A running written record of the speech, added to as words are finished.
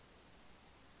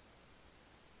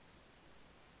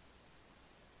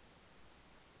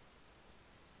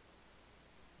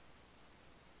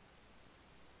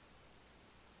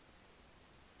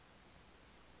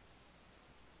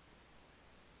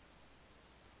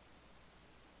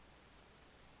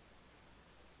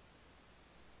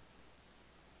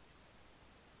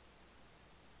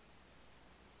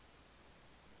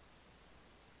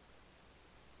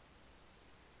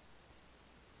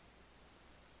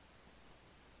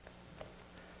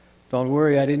Don't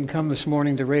worry, I didn't come this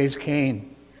morning to raise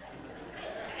Cain.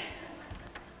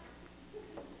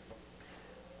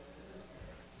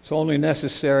 It's only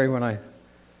necessary when I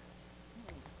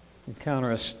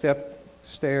encounter a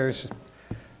stairs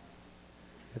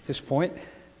at this point.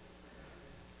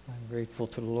 I'm grateful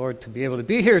to the Lord to be able to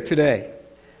be here today.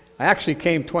 I actually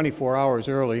came 24 hours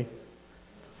early.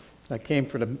 I came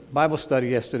for the Bible study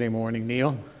yesterday morning,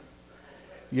 Neil.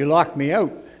 You locked me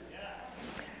out.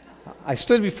 I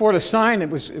stood before the sign. It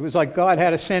was like God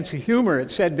had a sense of humor. It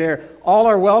said there, all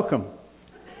are welcome,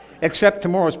 except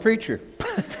tomorrow's preacher.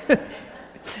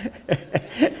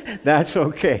 That's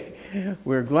okay.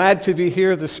 We're glad to be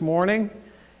here this morning,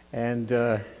 and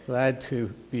glad to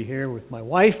be here with my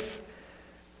wife.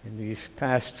 In these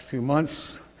past few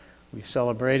months, we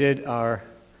celebrated our,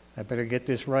 I better get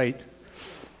this right,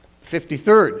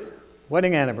 53rd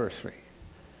wedding anniversary.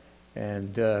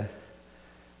 And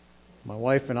my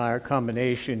wife and I are a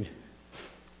combination.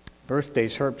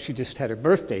 Birthdays, she just had her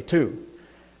birthday too.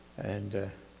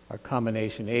 And our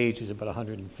combination age is about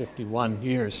 151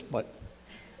 years. But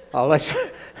I'll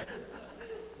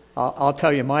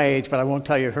tell you my age, but I won't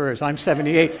tell you hers. I'm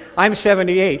 78. I'm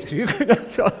 78.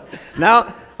 So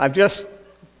now I've just,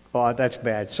 oh, that's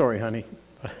bad. Sorry, honey.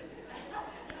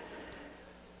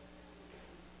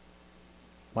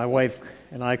 My wife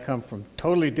and I come from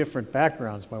totally different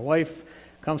backgrounds. My wife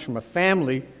comes from a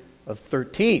family of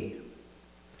 13.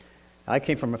 I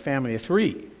came from a family of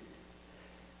 3.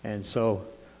 And so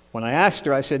when I asked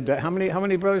her, I said, how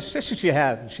many brothers and sisters you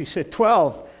have? And she said,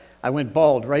 12. I went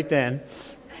bald right then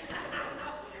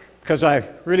because I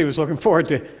really was looking forward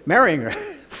to marrying her.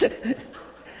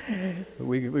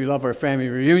 We love our family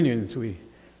reunions. We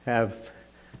have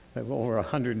over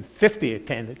 150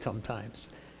 attended sometimes.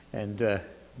 And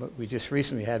but we just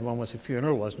recently had one was a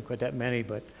funeral. It wasn't quite that many,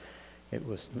 but it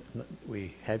was.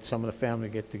 We had some of the family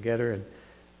get together, and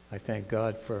I thank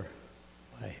God for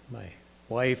my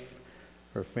wife,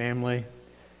 her family,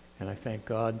 and I thank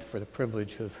God for the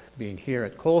privilege of being here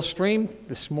at Coldstream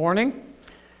this morning.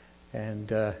 And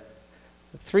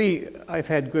I've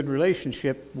had good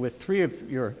relationship with 3 of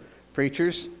your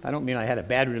preachers. I don't mean I had a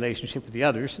bad relationship with the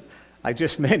others. I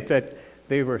just meant that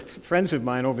they were friends of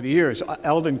mine over the years.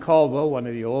 Eldon Caldwell, one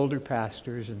of the older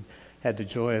pastors, and had the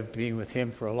joy of being with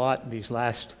him for a lot these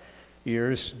last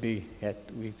years. We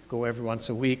go every once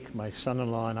a week. My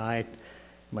son-in-law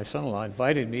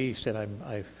invited me. He said,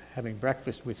 I'm having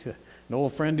breakfast with an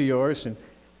old friend of yours.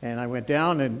 And I went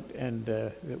down, and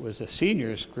it was a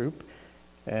seniors group.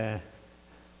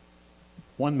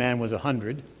 One man was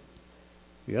 100.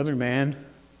 The other man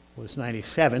was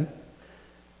 97.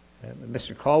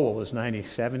 Mr. Caldwell was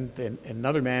 97, and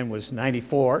another man was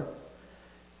 94,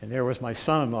 and there was my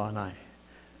son-in-law and I.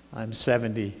 I'm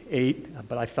 78,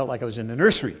 but I felt like I was in the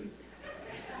nursery.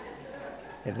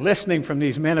 And listening from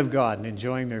these men of God and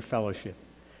enjoying their fellowship.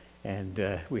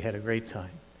 And we had a great time.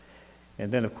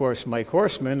 And then, of course, Mike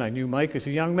Horseman. I knew Mike as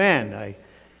a young man.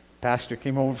 Pastor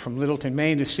came over from Littleton,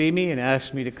 Maine to see me and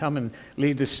asked me to come and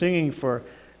lead the singing for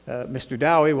Mr.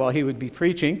 Dowie while he would be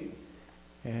preaching.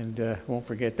 And won't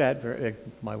forget that.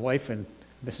 My wife and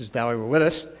Mrs. Dowie were with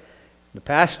us. The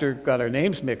pastor got our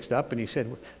names mixed up, and he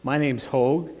said, my name's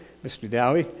Hoag, Mr.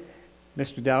 Dowie.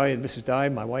 Mr. Dowie and Mrs. Dowie,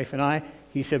 my wife and I,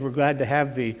 he said, we're glad to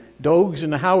have the Dogs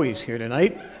and the Howies here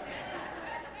tonight.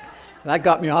 That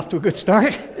got me off to a good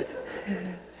start.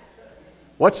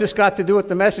 What's this got to do with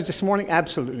the message this morning?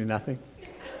 Absolutely nothing.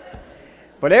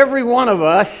 But every one of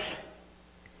us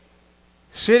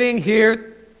sitting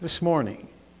here this morning,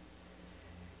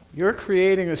 you're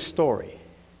creating a story.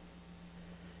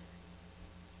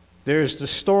 There's the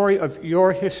story of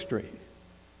your history.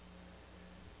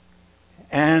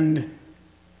 And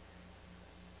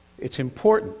it's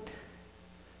important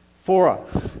for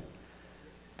us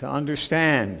to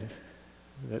understand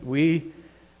that we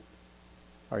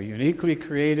are uniquely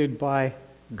created by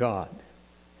God.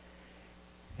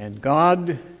 And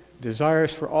God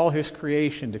desires for all His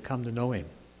creation to come to know Him.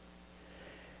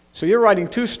 So you're writing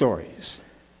 2 stories.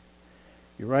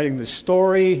 You're writing the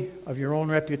story of your own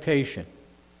reputation,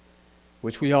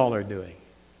 which we all are doing.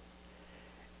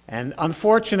 And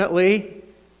unfortunately,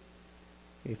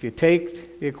 if you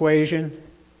take the equation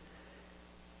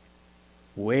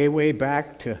way, way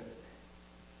back to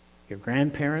your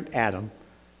grandparent Adam,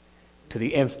 to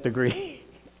the nth degree,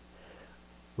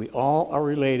 we all are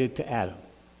related to Adam.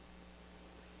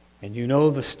 And you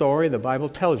know the story, the Bible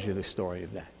tells you the story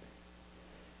of that.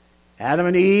 Adam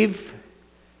and Eve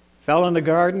fell in the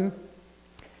garden,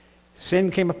 sin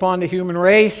came upon the human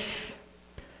race,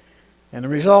 and the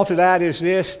result of that is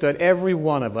this, that every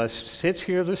one of us sits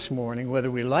here this morning, whether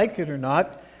we like it or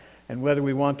not, And whether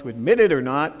we want to admit it or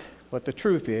not, but the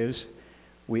truth is,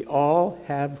 we all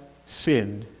have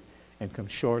sinned and come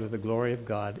short of the glory of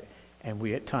God, and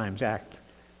we at times act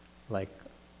like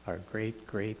our great,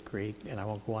 and I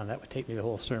won't go on, that would take me the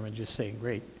whole sermon just saying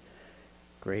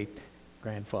great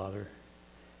grandfather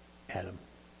Adam.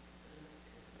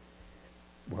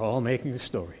 We're all making a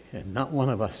story, and not one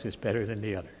of us is better than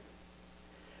the other.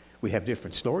 We have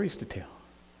different stories to tell.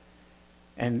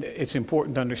 And it's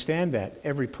important to understand that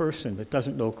every person that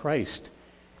doesn't know Christ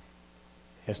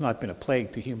has not been a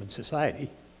plague to human society.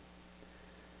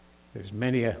 There's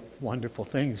many wonderful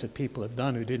things that people have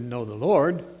done who didn't know the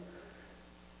Lord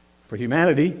for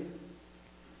humanity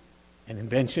and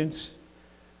inventions.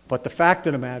 But the fact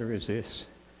of the matter is this: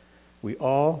 we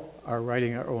all are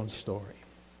writing our own story.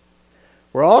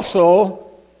 We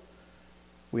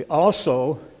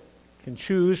also can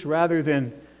choose, rather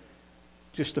than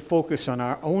just to focus on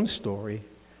our own story,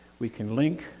 we can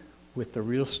link with the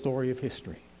real story of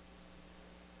history,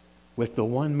 with the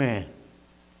one man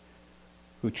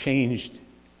who changed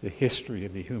the history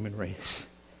of the human race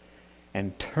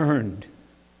and turned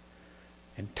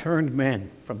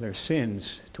men from their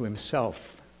sins to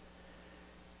himself.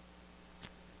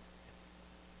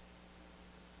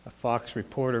 A Fox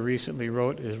reporter recently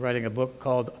is writing a book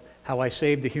called How I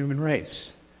Saved the Human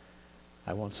Race.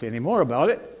 I won't say any more about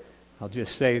it. I'll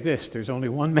just say this: there's only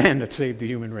one man that saved the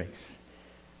human race.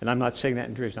 And I'm not saying that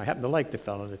in derision. I happen to like the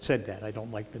fellow that said that. I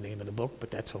don't like the name of the book, but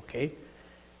that's okay.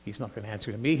 He's not going to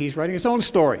answer to me. He's writing his own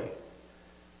story.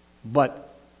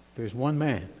 But there's one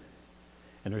man.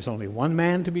 And there's only one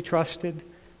man to be trusted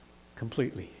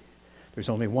completely. There's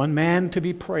only one man to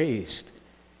be praised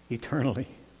eternally.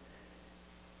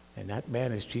 And that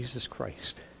man is Jesus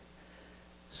Christ.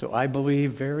 So I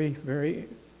believe very, very,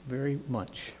 very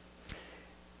much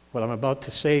what I'm about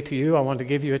to say to you. I want to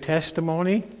give you a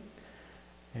testimony.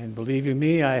 And believe you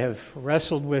me, I have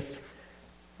wrestled with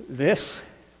this.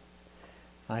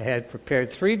 I had prepared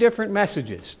 3 different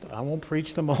messages. I won't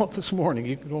preach them all this morning.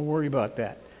 You don't worry about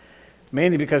that.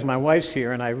 Mainly because my wife's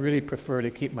here, and I really prefer to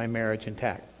keep my marriage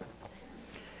intact.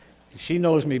 She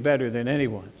knows me better than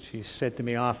anyone. She said to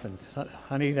me often,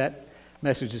 "Honey, that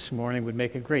message this morning would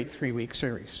make a great 3-week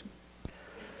series."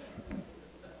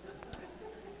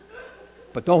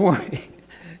 But don't worry,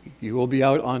 you will be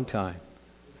out on time.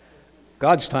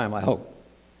 God's time, I hope.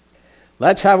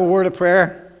 Let's have a word of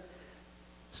prayer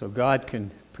so God can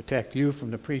protect you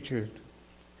from the preacher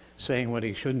saying what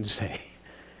he shouldn't say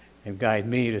and guide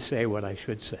me to say what I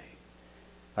should say.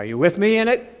 Are you with me in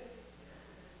it?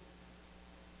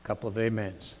 A couple of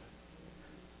amens.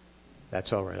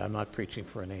 That's all right. I'm not preaching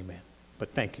for an amen.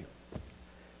 But thank you.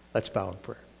 Let's bow in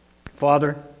prayer.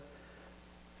 Father,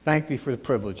 thank thee for the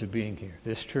privilege of being here.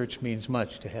 This church means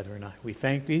much to Heather and I. We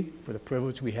thank thee for the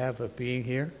privilege we have of being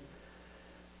here.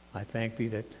 I thank thee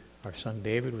that our son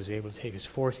David was able to take his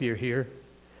 4th year here,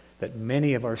 that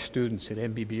many of our students at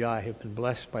MBBI have been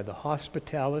blessed by the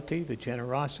hospitality, the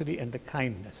generosity, and the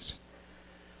kindness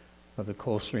of the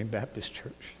Coldstream Baptist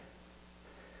Church.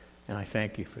 And I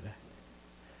thank you for that.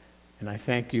 And I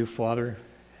thank you, Father,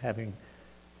 having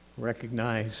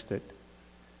recognized that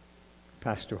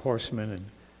Pastor Horseman and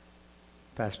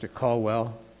Pastor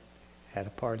Caldwell had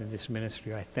a part in this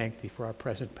ministry. I thank thee for our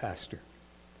present pastor.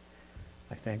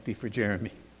 I thank thee for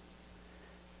Jeremy.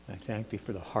 I thank thee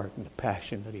for the heart and the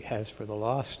passion that he has for the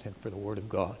lost and for the Word of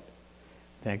God.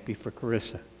 Thank thee for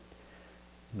Carissa.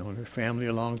 I've known her family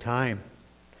a long time.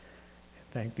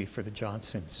 Thank thee for the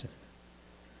Johnsons.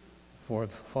 For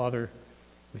the Father,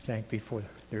 we thank thee for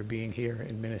their being here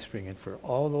and ministering, and for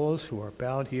all those who are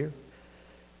bowed here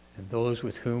and those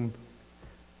with whom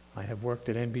I have worked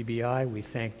at NBBI. We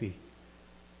thank thee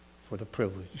for the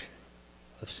privilege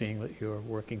of seeing that you are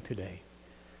working today.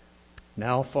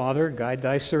 Now, Father, guide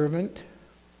thy servant.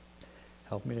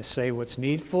 Help me to say what's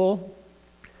needful.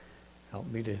 Help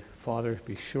me to, Father,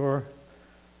 be sure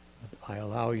that I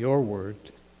allow your word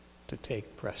to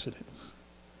take precedence.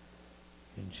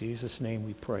 In Jesus' name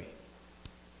we pray.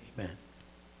 Amen.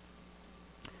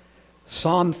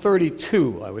 Psalm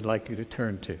 32, I would like you to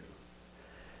turn to.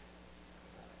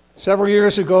 Several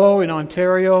years ago in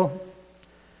Ontario,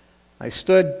 I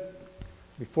stood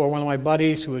before one of my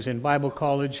buddies who was in Bible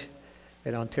college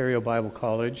at Ontario Bible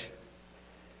College.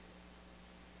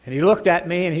 And he looked at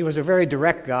me, and he was a very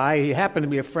direct guy. He happened to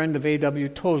be a friend of A.W.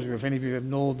 Tozer. If any of you have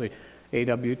known the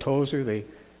A.W. Tozer,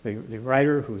 the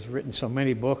writer who's written so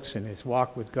many books in his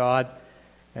walk with God,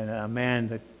 and a man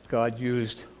that God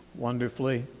used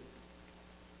wonderfully.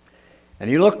 And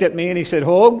he looked at me and he said,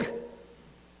 "Hoag,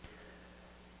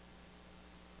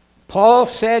 Paul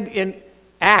said in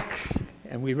Acts,"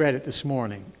 and we read it this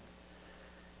morning,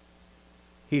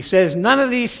 He says, "None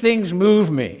of these things move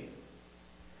me.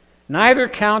 Neither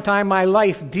count I my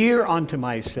life dear unto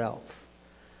myself,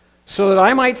 so that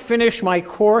I might finish my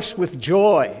course with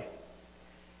joy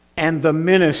and the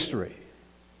ministry."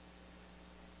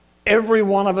 Every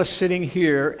one of us sitting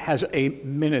here has a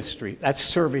ministry. That's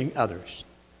serving others.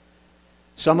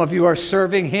 Some of you are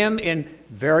serving Him in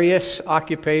various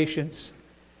occupations.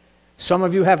 Some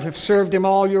of you have served Him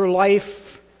all your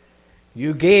life.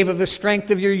 You gave of the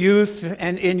strength of your youth,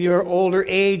 and in your older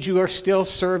age you are still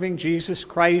serving Jesus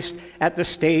Christ at the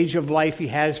stage of life He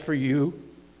has for you.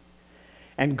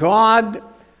 And God,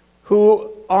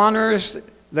 who honors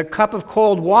the cup of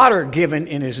cold water given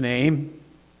in His name,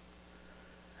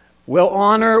 will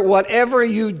honor whatever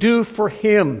you do for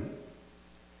Him.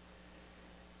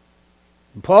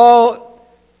 Paul,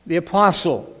 the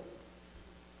apostle,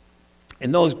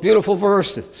 in those beautiful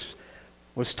verses,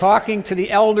 was talking to the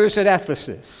elders at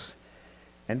Ephesus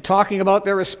and talking about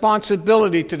their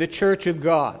responsibility to the church of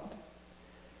God.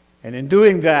 And in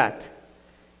doing that,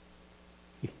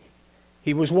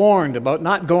 he was warned about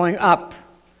not going up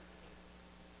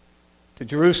to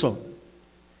Jerusalem,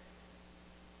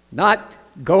 not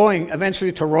going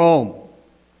eventually to Rome,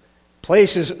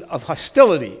 places of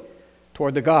hostility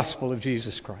toward the gospel of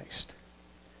Jesus Christ.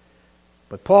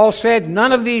 But Paul said,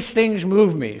 "None of these things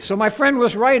move me." So my friend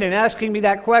was right in asking me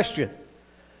that question.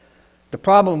 The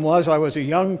problem was I was a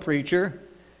young preacher,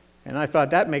 and I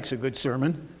thought that makes a good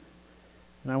sermon.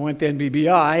 And I went to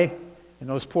NBBI, and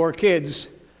those poor kids,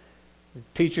 the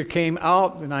teacher came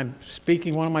out, and I'm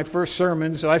speaking one of my first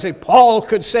sermons, so I say, "Paul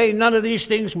could say, 'None of these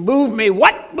things move me.'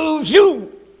 What moves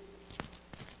you?"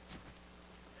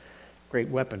 Great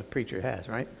weapon a preacher has,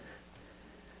 right?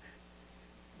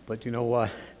 But you know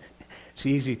what? It's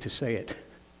easy to say it,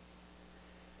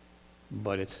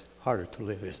 but it's harder to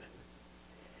live, isn't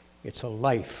it? It's a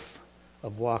life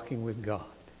of walking with God.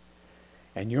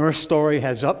 And your story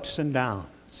has ups and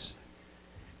downs.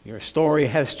 Your story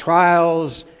has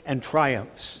trials and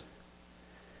triumphs.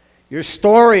 Your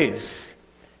stories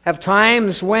have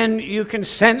times when you can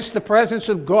sense the presence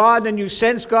of God and you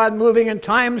sense God moving, and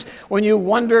times when you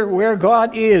wonder where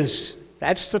God is.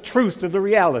 That's the truth of the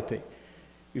reality.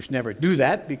 You should never do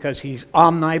that because He's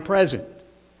omnipresent.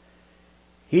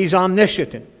 He's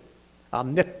omniscient,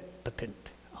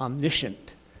 omnipotent,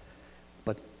 omniscient.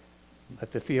 But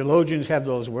the theologians have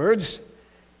those words.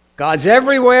 God's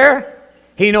everywhere.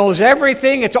 He knows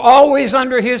everything. It's always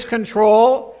under His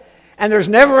control. And there's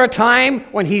never a time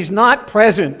when He's not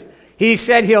present. He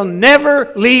said He'll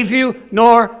never leave you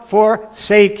nor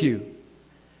forsake you.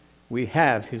 We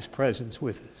have His presence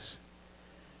with us.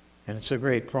 And it's a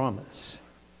great promise.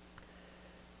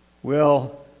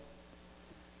 Well,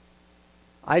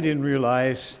 I didn't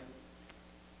realize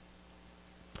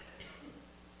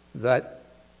that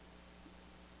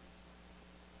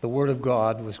the Word of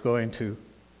God was going to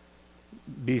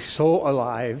be so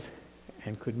alive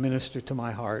and could minister to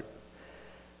my heart.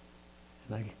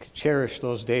 And I cherish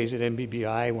those days at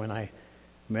MBBI when I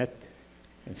met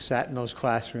and sat in those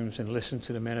classrooms and listened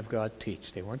to the men of God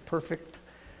teach. They weren't perfect.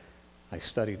 I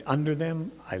studied under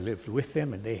them, I lived with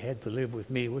them, and they had to live with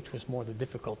me, which was more the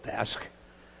difficult task.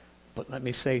 But let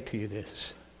me say to you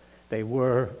this. They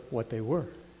were what they were.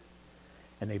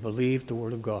 And they believed the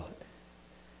Word of God.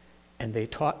 And they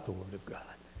taught the Word of God.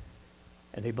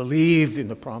 And they believed in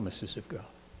the promises of God.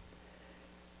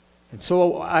 And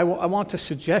so I want to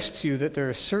suggest to you that there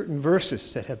are certain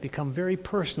verses that have become very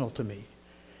personal to me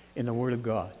in the Word of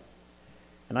God.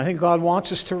 And I think God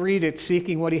wants us to read it,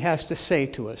 seeking what He has to say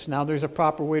to us. Now, there's a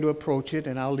proper way to approach it,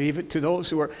 and I'll leave it to those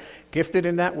who are gifted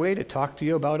in that way to talk to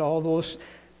you about all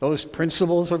those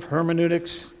principles of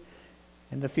hermeneutics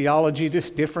and the theology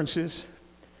differences.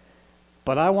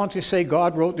 But I want to say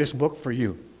God wrote this book for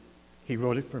you. He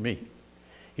wrote it for me.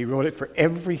 He wrote it for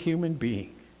every human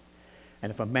being. And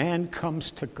if a man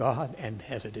comes to God and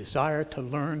has a desire to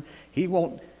learn,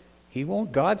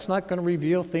 God's not going to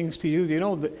reveal things to you. You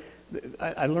know,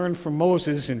 I learned from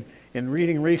Moses in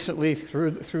reading recently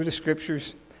through the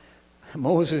Scriptures.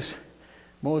 Moses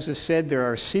said there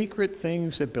are secret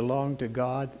things that belong to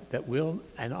God that will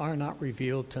and are not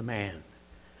revealed to man.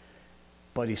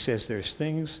 But he says there's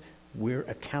things we're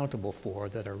accountable for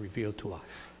that are revealed to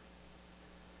us.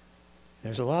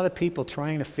 There's a lot of people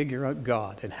trying to figure out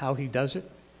God and how He does it,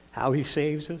 how He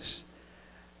saves us,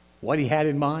 what He had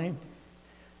in mind.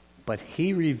 But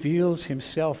He reveals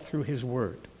Himself through His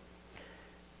Word.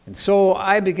 And so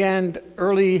I began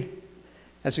early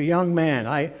as a young man.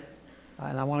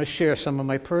 And I want to share some of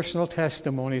my personal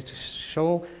testimony to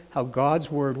show how God's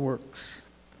Word works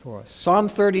for us. Psalm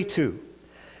 32.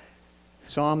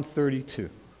 Psalm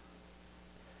 32.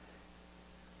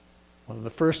 one of the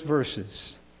first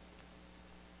verses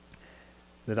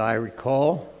that I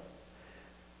recall.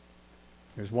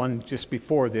 There's one just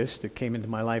before this that came into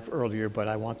my life earlier, but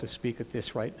I want to speak at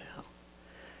this right now.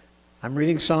 I'm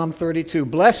reading Psalm 32.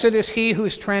 Blessed is he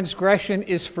whose transgression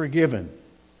is forgiven,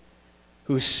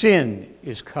 whose sin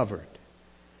is covered.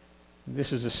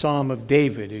 This is a psalm of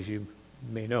David, as you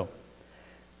may know.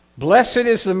 Blessed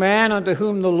is the man unto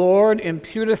whom the Lord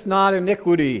imputeth not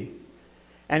iniquity,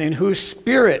 and in whose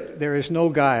spirit there is no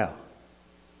guile.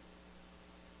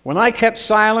 When I kept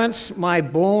silence, my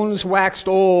bones waxed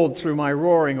old through my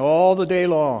roaring all the day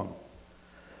long.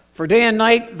 For day and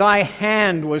night thy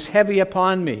hand was heavy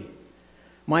upon me.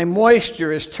 My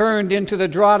moisture is turned into the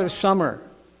drought of summer.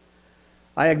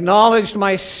 I acknowledged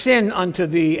my sin unto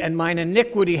thee, and mine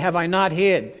iniquity have I not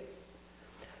hid.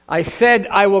 I said,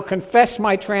 I will confess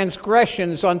my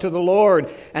transgressions unto the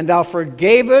Lord, and thou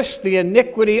forgavest the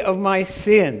iniquity of my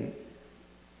sin.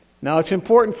 Now it's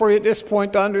important for you at this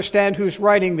point to understand who's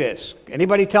writing this.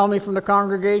 Anybody tell me from the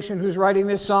congregation who's writing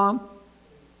this psalm?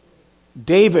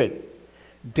 David.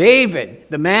 David,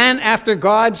 the man after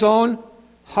God's own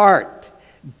heart.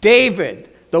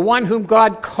 David, the one whom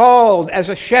God called as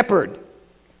a shepherd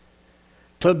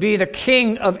to be the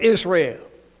king of Israel.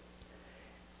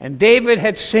 And David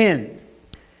had sinned.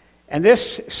 And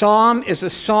this psalm is a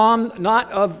psalm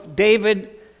not of David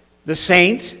the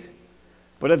saint,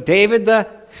 but of David the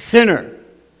sinner.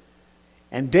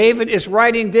 And David is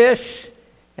writing this,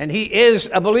 and he is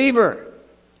a believer.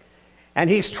 And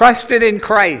he's trusted in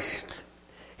Christ.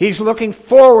 He's looking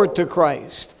forward to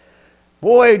Christ.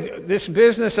 Boy, this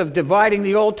business of dividing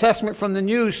the Old Testament from the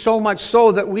New, so much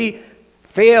so that we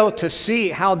fail to see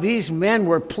how these men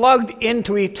were plugged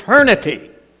into eternity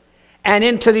and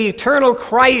into the eternal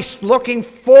Christ, looking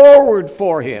forward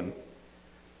for him,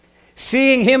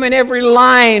 seeing him in every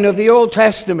line of the Old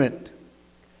Testament,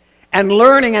 and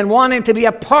learning and wanting to be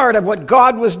a part of what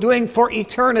God was doing for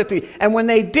eternity. And when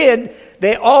they did,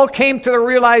 they all came to the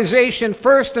realization,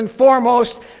 first and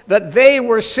foremost, that they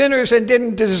were sinners and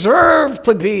didn't deserve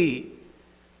to be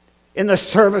in the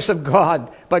service of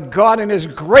God. But God in His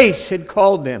grace had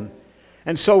called them.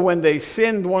 And so when they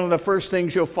sinned, one of the first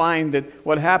things you'll find that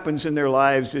what happens in their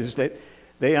lives is that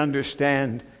they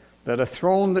understand that a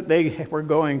throne that they were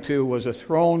going to was a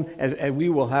throne, as we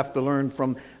will have to learn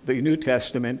from the New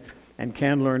Testament, and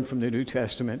can learn from the New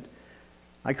Testament.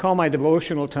 I call my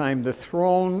devotional time the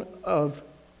throne of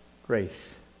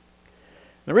grace.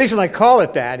 The reason I call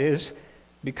it that is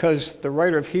because the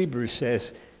writer of Hebrews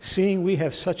says, seeing we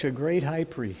have such a great high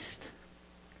priest,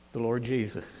 the Lord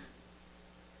Jesus,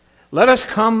 let us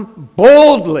come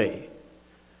boldly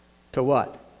to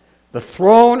what? The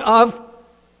throne of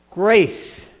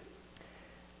grace,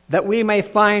 that we may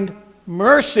find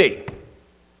mercy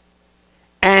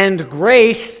and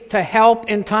grace to help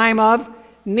in time of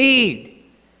need.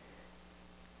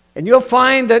 And you'll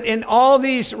find that in all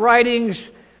these writings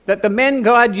that the men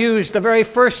God used, the very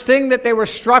first thing that they were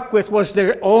struck with was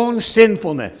their own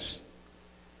sinfulness.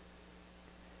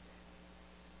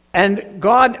 And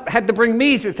God had to bring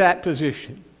me to that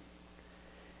position.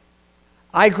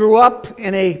 I grew up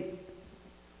in a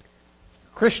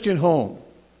Christian home.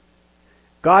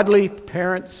 Godly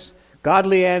parents,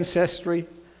 godly ancestry.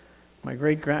 My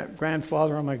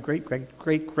great-grandfather on my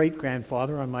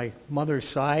great-great-great-grandfather on my mother's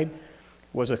side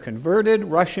was a converted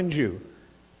Russian Jew.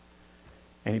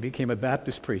 And he became a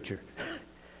Baptist preacher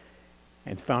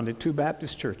and founded 2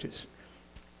 Baptist churches.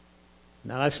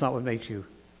 Now, that's not what makes you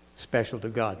special to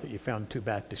God, that you found 2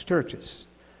 Baptist churches.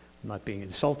 I'm not being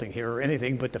insulting here or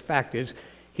anything, but the fact is,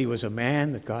 he was a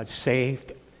man that God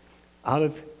saved out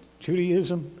of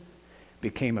Judaism,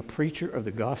 became a preacher of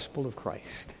the gospel of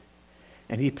Christ.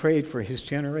 And he prayed for his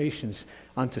generations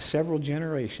unto several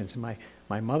generations. And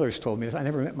my mother's told me this. I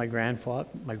never met my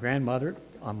grandmother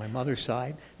on my mother's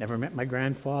side. Never met my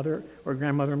grandfather or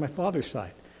grandmother on my father's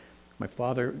side. My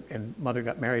father and mother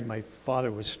got married. My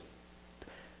father was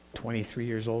 23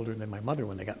 years older than my mother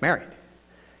when they got married.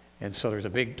 And so there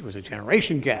was a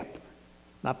generation gap.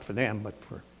 Not for them, but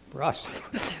for us.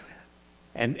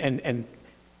 and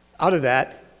out of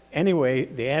that, anyway,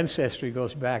 the ancestry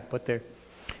goes back, but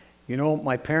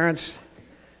my parents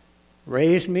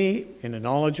raised me in the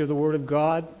knowledge of the Word of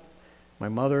God. My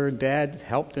mother and dad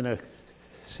helped in a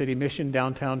city mission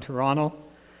downtown Toronto,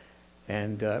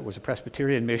 and it was a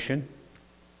Presbyterian mission.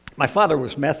 My father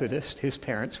was Methodist. His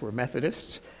parents were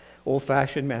Methodists,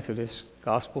 old-fashioned Methodists,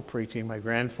 gospel preaching. My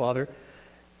grandfather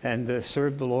and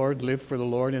served the Lord, lived for the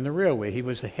Lord in the railway. He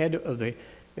was the head of the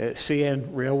CN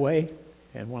Railway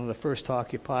and one of the first to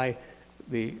occupy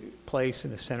the place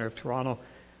in the center of Toronto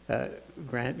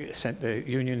sent to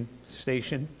Union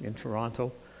Station in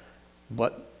Toronto.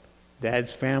 But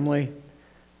Dad's family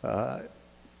were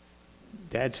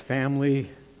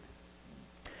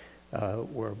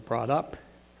brought up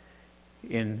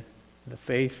in the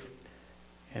faith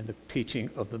and the teaching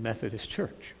of the Methodist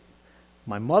Church.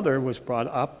 My mother was brought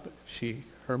up,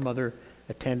 her mother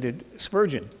attended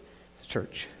Spurgeon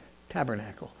Church,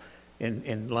 Tabernacle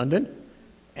in London,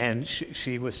 and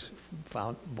she was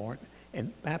born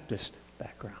in Baptist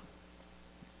background.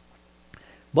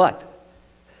 But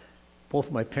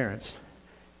both my parents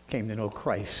came to know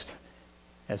Christ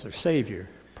as their Savior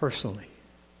personally.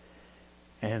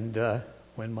 And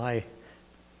when my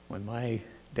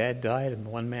dad died, and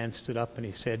one man stood up and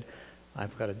he said,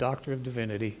 "I've got a Doctor of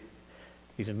Divinity."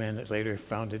 He's a man that later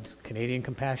founded Canadian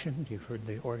Compassion. You've heard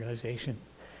the organization.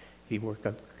 He worked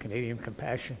on Canadian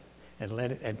Compassion and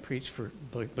led it and preached for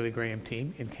Billy Graham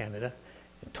team in Canada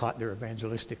and taught their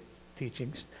evangelistic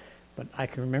teachings. But I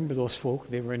can remember those folk,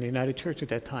 they were in the United Church at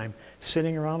that time,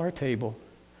 sitting around our table.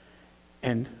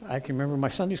 And I can remember my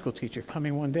Sunday school teacher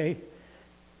coming one day.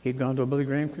 He'd gone to a Billy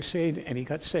Graham crusade and he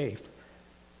got saved.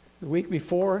 The week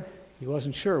before, he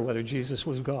wasn't sure whether Jesus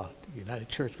was God. The United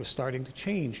Church was starting to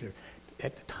change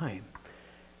at the time.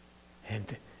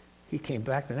 And he came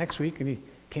back the next week and he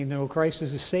came to know Christ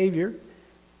as his Savior.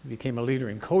 He became a leader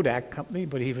in Kodak Company,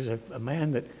 but he was a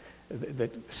man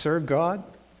that served God.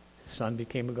 His son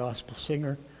became a gospel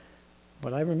singer.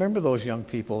 But I remember those young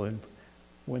people, and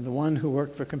when the one who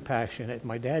worked for Compassion at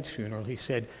my dad's funeral, he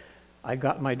said, "I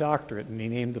got my doctorate," and he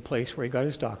named the place where he got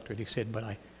his doctorate. He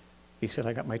said,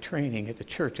 I got my training at the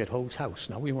church at Hoag's house.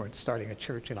 Now, we weren't starting a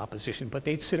church in opposition, but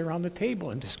they'd sit around the table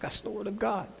and discuss the Word of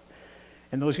God.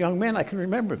 And those young men, I can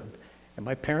remember them. And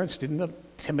my parents didn't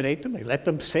intimidate them. They let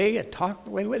them say and talk,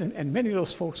 and many of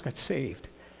those folks got saved.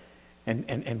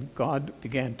 And God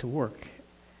began to work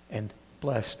and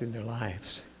blessed in their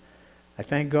lives. I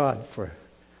thank God for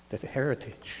that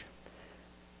heritage.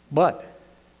 But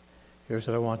here's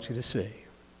what I want you to see.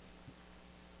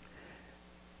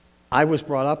 I was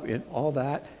brought up in all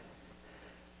that,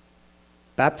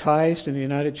 baptized in the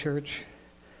United Church.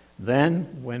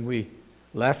 Then, when we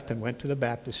left and went to the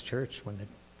Baptist Church, when the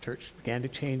church began to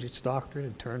change its doctrine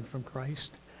and turn from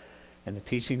Christ and the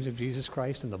teachings of Jesus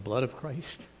Christ and the blood of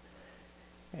Christ,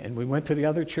 and we went to the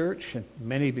other church, and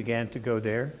many began to go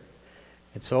there.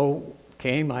 And so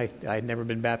I had never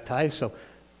been baptized, so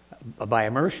by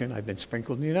immersion, I'd been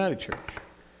sprinkled in the United Church.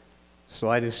 So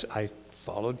I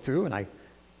followed through, and I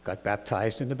got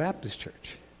baptized in the Baptist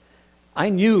Church. I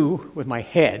knew with my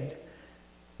head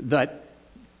that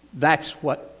that's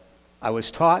what I was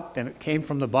taught, and it came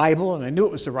from the Bible, and I knew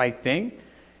it was the right thing.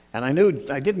 And I knew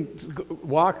I didn't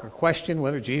walk or question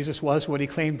whether Jesus was what he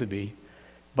claimed to be,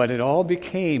 but it all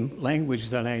became language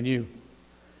that I knew.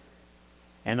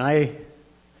 And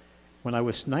when I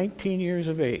was 19 years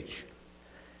of age,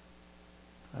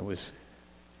 I was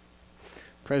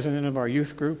president of our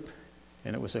youth group,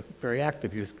 and it was a very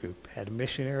active youth group. Had a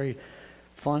missionary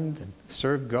fund and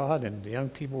served God, and the young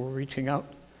people were reaching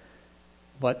out.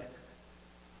 But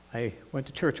I went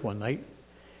to church one night,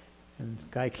 and the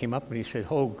guy came up and he said,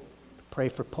 "Hoag, pray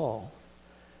for Paul."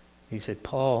 He said,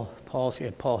 Paul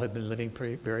had been living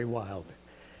very wild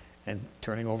and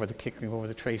kicking over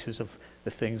the traces of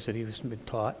the things that he was been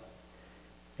taught.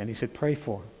 And he said, "Pray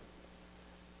for him."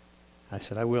 I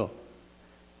said, "I will."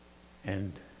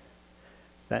 And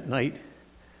that night,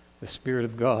 the Spirit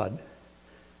of God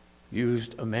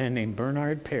used a man named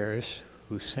Bernard Pears,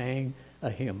 who sang a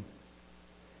hymn,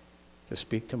 to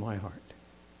speak to my heart.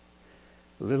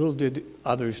 Little did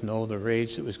others know the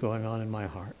rage that was going on in my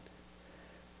heart.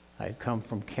 I had come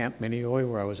from Camp Minneoy,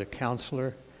 where I was a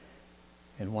counselor,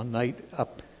 and one night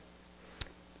up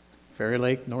Fairy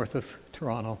Lake, north of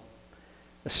Toronto,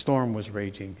 a storm was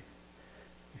raging.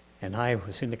 And I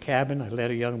was in the cabin. I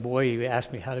led a young boy. He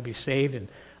asked me how to be saved, and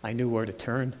I knew where to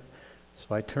turn.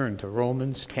 So I turned to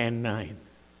Romans 10:9.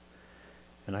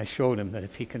 And I showed him that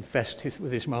if he confessed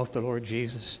with his mouth the Lord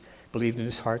Jesus, believed in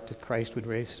his heart that Christ had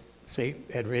raised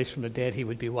from the dead, he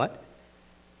would be what?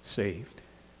 Saved.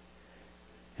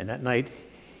 And that night,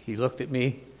 he looked at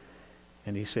me,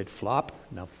 and he said, "Flop."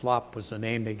 Now, Flop was the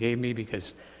name they gave me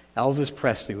because Elvis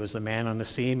Presley was the man on the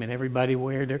scene, and everybody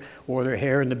wore their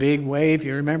hair in the big wave.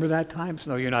 You remember that time?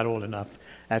 No, you're not old enough.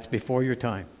 That's before your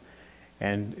time.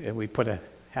 And we put a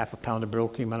half a pound of Brill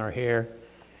cream on our hair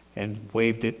and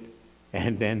waved it,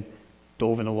 and then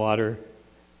dove in the water,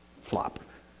 flop.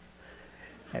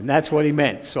 And that's what he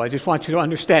meant. So I just want you to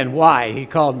understand why he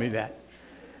called me that.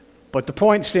 But the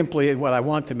point simply, what I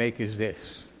want to make is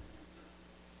this,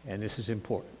 and this is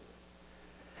important.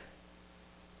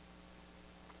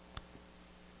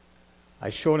 I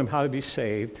showed him how to be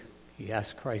saved. He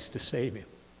asked Christ to save him.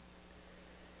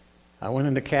 I went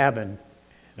in the cabin, and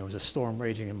there was a storm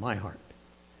raging in my heart.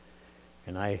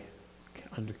 And I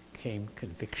undercame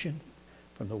conviction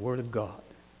from the Word of God.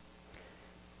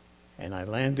 And I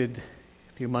landed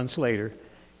a few months later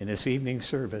in this evening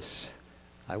service.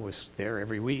 I was there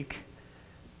every week.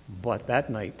 But that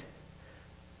night,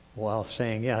 while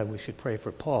saying, yeah, we should pray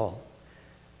for Paul,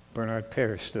 Bernard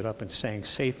Parrish stood up and sang,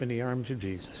 "Safe in the Arms of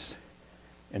Jesus."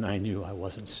 And I knew I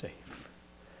wasn't safe.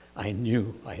 I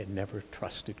knew I had never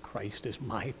trusted Christ as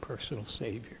my personal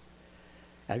Savior.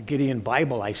 At Gideon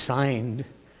Bible, I signed,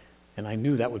 and I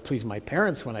knew that would please my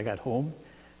parents when I got home.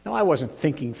 Now, I wasn't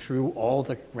thinking through all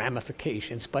the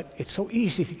ramifications, but it's so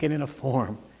easy to get in a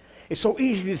form. It's so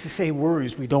easy to say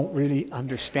words we don't really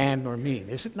understand nor mean.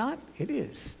 Is it not? It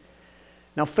is.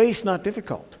 Now, faith's not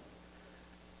difficult.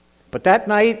 But that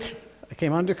night, I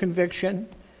came under conviction,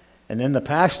 and then the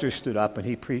pastor stood up and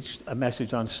he preached a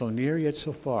message on so near yet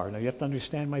so far. Now, you have to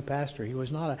understand my pastor. He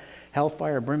was not a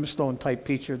hellfire, brimstone type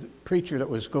preacher that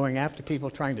was going after people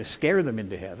trying to scare them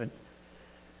into heaven.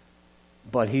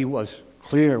 But he was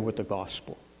clear with the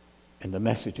gospel and the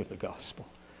message of the gospel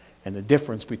and the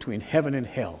difference between heaven and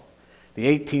hell, the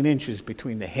 18 inches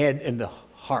between the head and the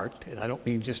heart. And I don't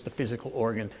mean just the physical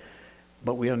organ,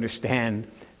 but we understand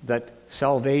that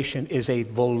salvation is a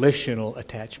volitional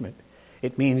attachment.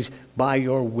 It means by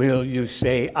your will you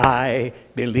say, I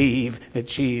believe that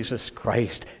Jesus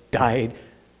Christ died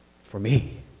for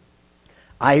me.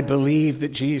 I believe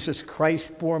that Jesus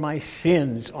Christ bore my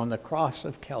sins on the cross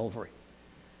of Calvary.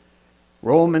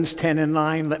 Romans 10 and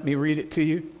 9, let me read it to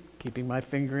you, keeping my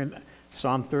finger in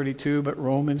Psalm 32, but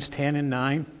Romans 10 and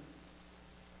 9.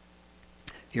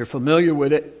 You're familiar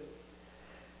with it,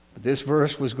 but this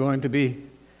verse was going to be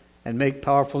and make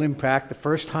powerful impact. The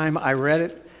first time I read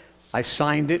it, I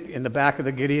signed it in the back of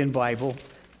the Gideon Bible,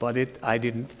 but I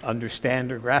didn't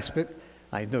understand or grasp it.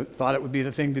 I thought it would be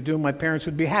the thing to do. My parents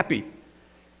would be happy.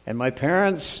 And my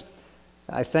parents,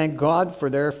 I thank God for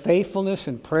their faithfulness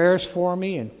and prayers for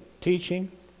me and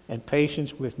teaching and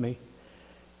patience with me.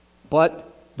 But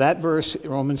that verse,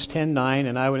 Romans 10:9,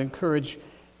 and I would encourage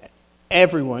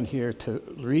everyone here to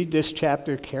read this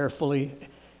chapter carefully.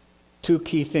 Two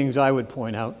key things I would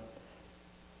point out.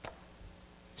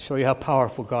 Show you how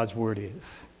powerful God's word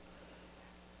is.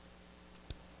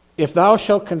 If thou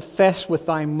shalt confess with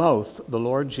thy mouth the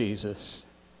Lord Jesus,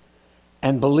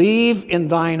 and believe in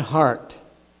thine heart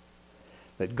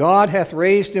that God hath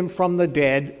raised him from the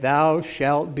dead, thou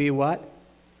shalt be what?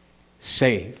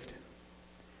 Saved.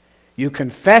 You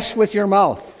confess with your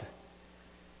mouth.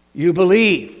 You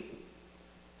believe.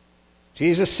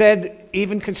 Jesus said,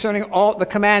 even concerning all the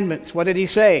commandments, what did he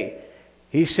say?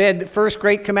 He said, the first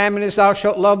great commandment is, thou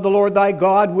shalt love the Lord thy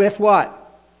God with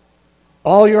what?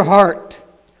 All your heart.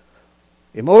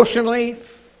 Emotionally,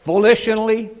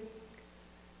 volitionally,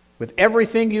 with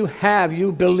everything you have,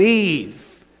 you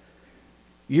believe.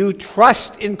 You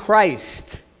trust in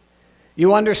Christ.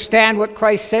 You understand what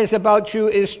Christ says about you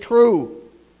is true.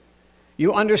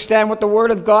 You understand what the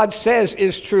Word of God says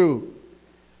is true.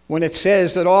 When it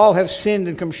says that all have sinned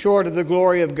and come short of the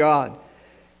glory of God.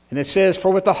 And it says, for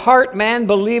with the heart man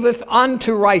believeth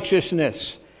unto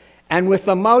righteousness, and with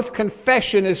the mouth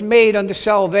confession is made unto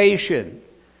salvation.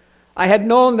 I had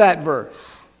known that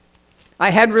verse. I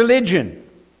had religion.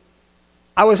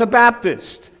 I was a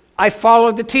Baptist. I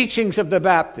followed the teachings of the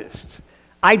Baptists.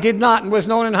 I did not and was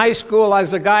known in high school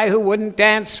as a guy who wouldn't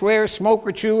dance, swear, smoke,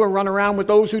 or chew, or run around with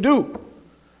those who do.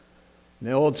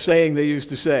 The old saying they used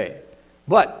to say.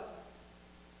 But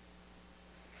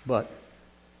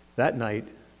that night,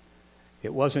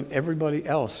 it wasn't everybody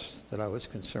else that I was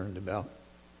concerned about.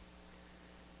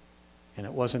 And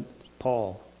it wasn't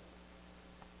Paul.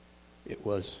 It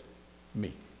was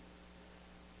me.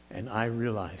 And I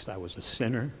realized I was a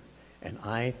sinner, and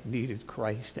I needed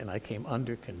Christ, and I came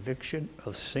under conviction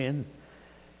of sin.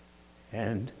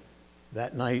 And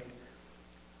that night,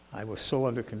 I was so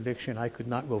under conviction I could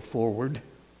not go forward.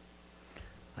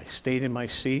 I stayed in my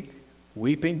seat,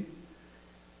 weeping.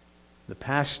 The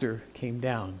pastor came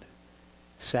down,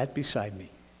 sat beside me,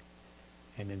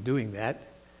 and in doing that,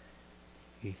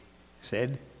 he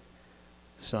said,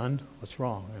 son, what's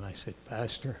wrong? And I said,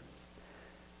 Pastor,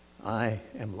 I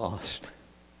am lost.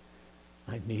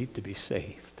 I need to be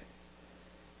saved.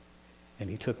 And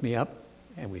he took me up,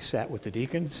 and we sat with the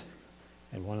deacons,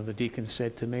 and one of the deacons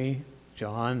said to me,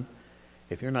 John,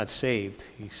 if you're not saved,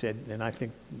 he said, then I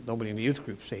think nobody in the youth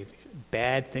group saved.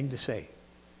 Bad thing to say.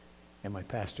 And my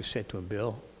pastor said to him,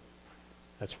 Bill,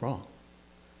 that's wrong.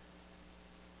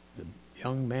 The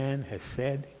young man has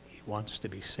said he wants to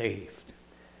be saved.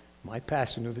 My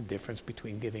pastor knew the difference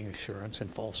between giving assurance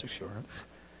and false assurance.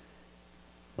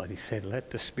 But he said,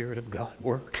 let the Spirit of God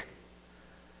work.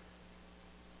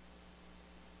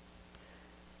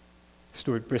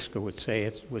 Stuart Briscoe would say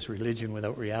it was religion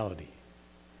without reality.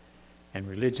 And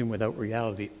religion without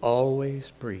reality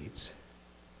always breeds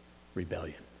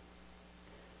rebellion.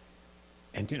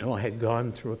 And I had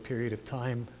gone through a period of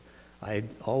time, I had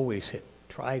always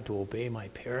tried to obey my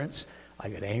parents. I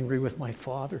got angry with my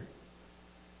father.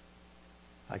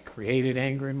 I created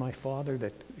anger in my father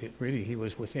that he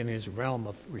was within his realm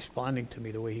of responding to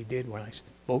me the way he did when I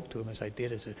spoke to him as I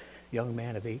did as a young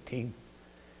man of 18.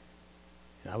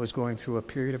 And I was going through a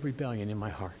period of rebellion in my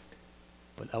heart,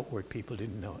 but outward people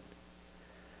didn't know it.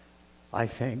 I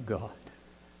thank God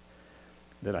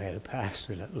that I had a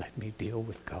pastor that let me deal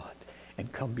with God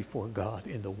and come before God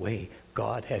in the way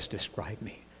God has described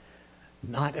me.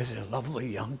 Not as a lovely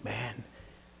young man,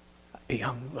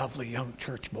 lovely young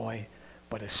church boy,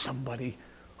 but as somebody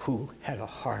who had a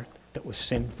heart that was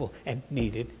sinful and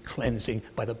needed cleansing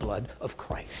by the blood of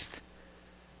Christ.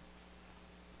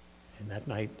 And that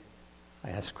night, I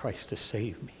asked Christ to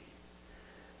save me.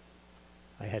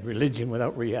 I had religion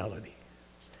without reality,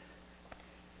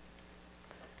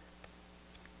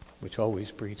 which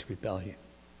always breeds rebellion.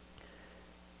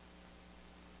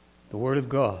 The Word of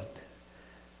God.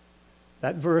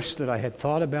 That verse that I had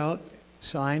thought about,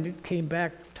 signed, it came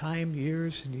back time,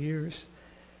 years and years.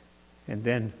 And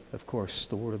then, of course,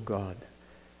 the Word of God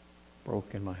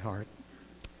broke in my heart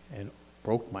and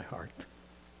broke my heart.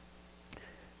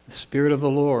 The Spirit of the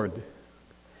Lord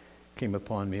came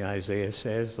upon me, Isaiah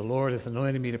says. The Lord hath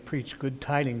anointed me to preach good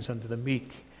tidings unto the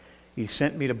meek. He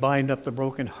sent me to bind up the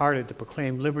brokenhearted, to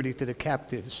proclaim liberty to the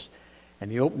captives,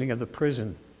 and the opening of the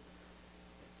prison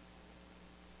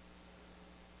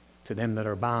to them that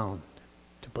are bound,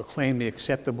 to proclaim the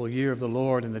acceptable year of the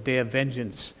Lord and the day of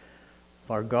vengeance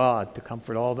of our God, to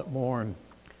comfort all that mourn.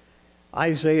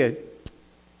 Isaiah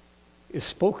is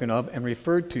spoken of and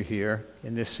referred to here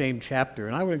in this same chapter.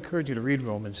 And I would encourage you to read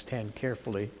Romans 10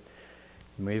 carefully.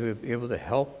 You may be able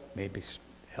to maybe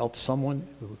help someone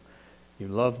who you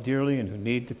love dearly and who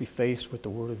need to be faced with the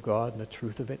Word of God and the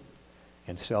truth of it,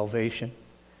 and salvation.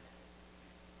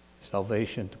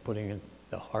 Salvation to putting in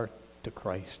the heart to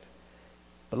Christ.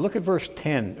 But look at verse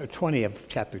 10 or 20 of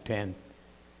chapter 10.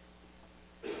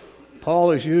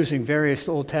 Paul is using various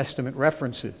Old Testament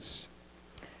references.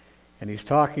 And he's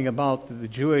talking about the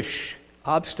Jewish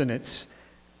obstinates.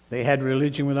 They had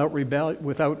religion without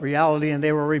reality, and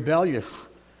they were rebellious.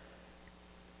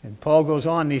 And Paul goes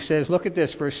on and he says, look at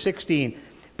this, verse 16.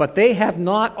 But they have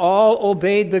not all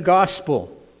obeyed the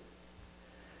gospel.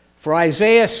 For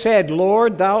Isaiah said,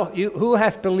 Lord, who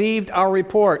hath believed our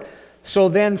report? So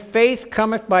then faith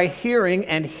cometh by hearing,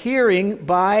 and hearing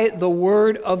by the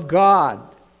word of God.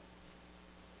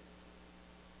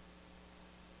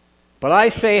 But I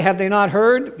say, have they not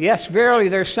heard? Yes, verily,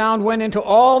 their sound went into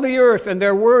all the earth, and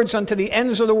their words unto the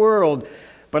ends of the world.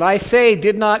 But I say,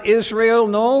 did not Israel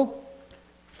know?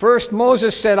 First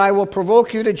Moses said, I will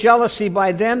provoke you to jealousy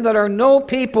by them that are no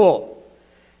people,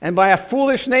 and by a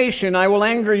foolish nation I will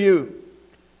anger you.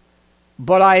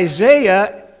 But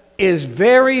Isaiah is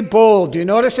very bold. Do you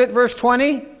notice it, verse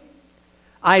 20?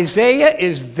 Isaiah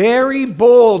is very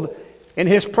bold in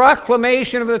his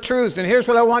proclamation of the truth. And here's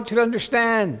what I want you to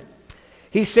understand.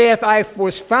 He saith, I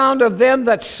was found of them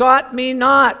that sought me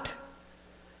not.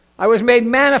 I was made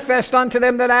manifest unto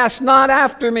them that asked not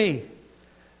after me.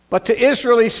 But to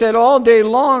Israel he said, all day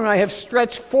long I have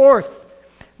stretched forth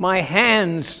my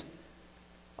hands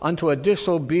unto a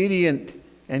disobedient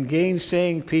and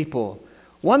gainsaying people.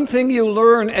 One thing you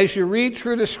learn as you read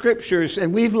through the Scriptures,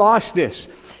 and we've lost this,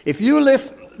 if you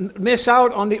miss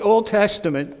out on the Old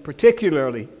Testament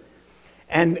particularly,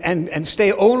 and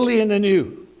stay only in the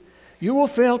New, you will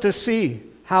fail to see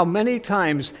how many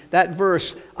times that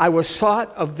verse, I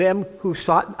sought them who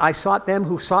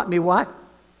sought me what?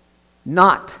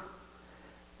 Not.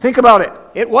 Think about it.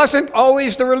 It wasn't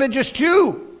always the religious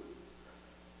Jew.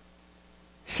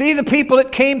 See the people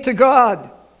that came to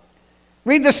God.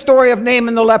 Read the story of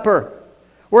Naaman the leper,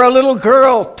 where a little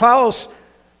girl tells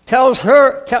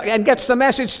her and gets the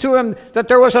message to him that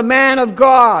there was a man of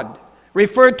God,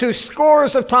 referred to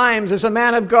scores of times as a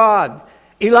man of God,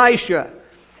 Elisha.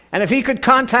 And if he could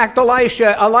contact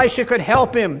Elisha could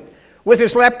help him with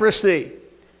his leprosy.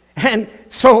 And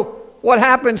so what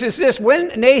happens is this: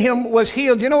 when Nahum was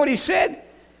healed, do you know what he said?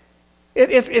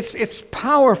 It's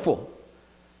powerful.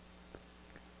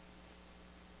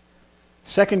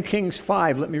 2 Kings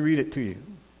 5, let me read it to you.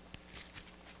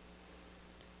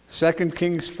 2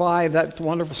 Kings 5, that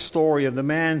wonderful story of the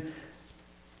man,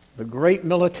 the great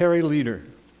military leader,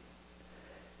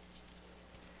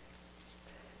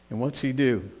 And what's he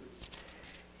do?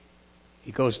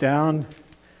 He goes down,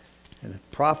 and the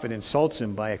prophet insults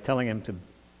him by telling him to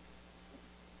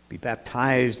be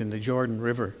baptized in the Jordan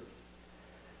River.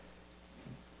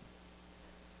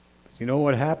 But you know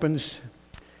what happens?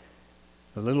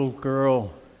 The little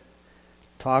girl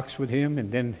talks with him, and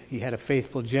then he had a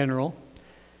faithful general.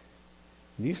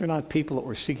 And these are not people that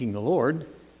were seeking the Lord.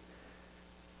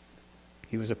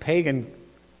 He was a pagan,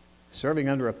 serving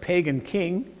under a pagan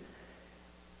king,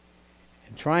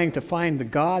 and trying to find the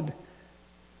God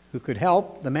who could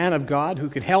help, the man of God who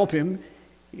could help him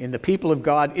in the people of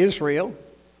God, Israel. And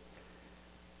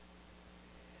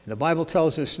the Bible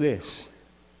tells us this.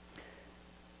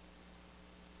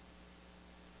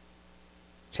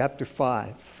 Chapter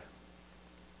 5.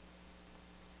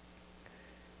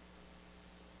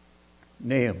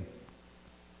 Nahum.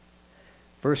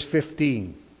 Verse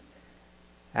 15.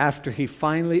 After he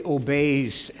finally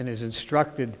obeys and is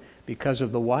instructed because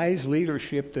of the wise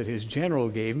leadership that his general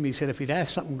gave him, he said if he'd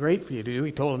asked something great for you to do,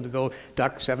 he told him to go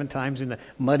duck 7 times in the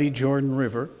muddy Jordan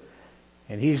River.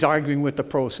 And he's arguing with the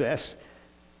process.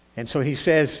 And so he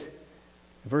says,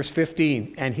 verse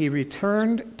 15, and he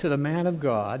returned to the man of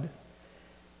God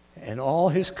and all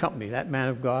his company. That man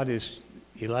of God is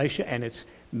Elisha, and it's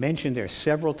mentioned there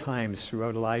several times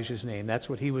throughout Elijah's name. That's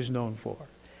what he was known for.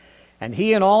 And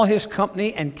he and all his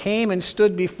company and came and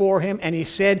stood before him, and he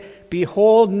said,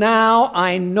 behold, now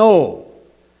I know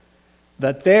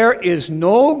that there is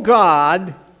no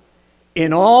God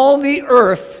in all the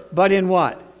earth but in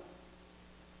what?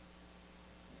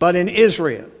 But in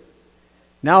Israel.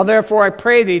 Now therefore I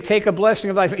pray thee, take a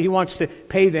blessing of thy... He wants to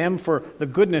pay them for the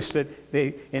goodness that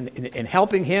they in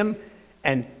helping him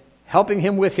and helping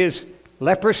him with his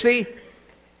leprosy.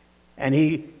 And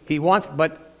he wants,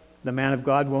 but the man of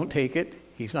God won't take it.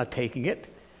 He's not taking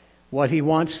it. What he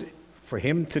wants for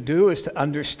him to do is to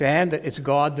understand that it's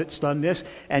God that's done this.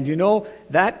 And you know,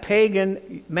 that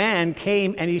pagan man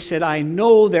came and he said, I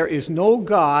know there is no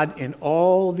God in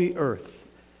all the earth.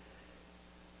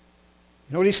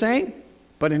 You know what he's saying?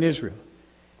 But in Israel.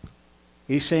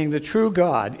 He's saying the true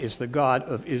God is the God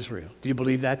of Israel. Do you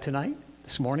believe that tonight,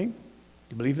 this morning? Do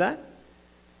you believe that?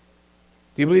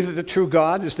 Do you believe that the true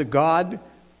God is the God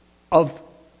of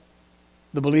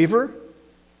the believer?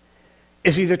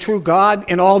 Is he the true God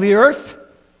in all the earth?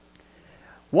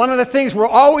 One of the things, we're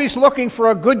always looking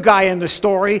for a good guy in the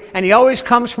story, and he always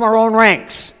comes from our own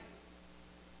ranks.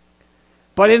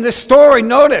 But in the story,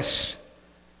 notice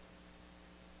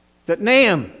that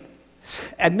Nahum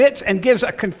admits and gives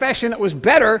a confession that was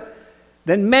better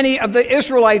than many of the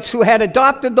Israelites who had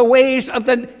adopted the ways of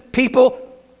the people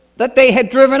that they had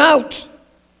driven out.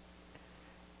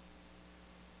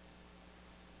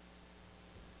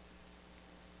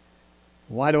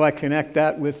 Why do I connect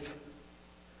that with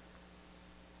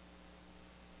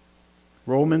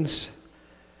Romans?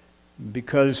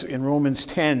 Because in Romans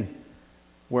 10,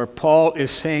 where Paul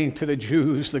is saying to the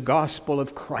Jews, the gospel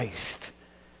of Christ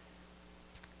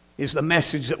is the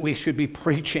message that we should be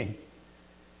preaching.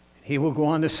 He will go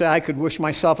on to say, I could wish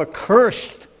myself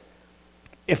accursed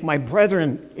if my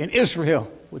brethren in Israel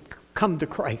would come to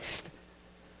Christ.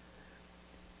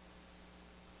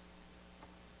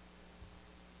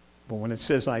 But when it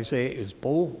says Isaiah is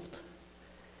bold,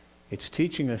 it's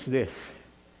teaching us this.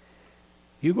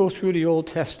 You go through the Old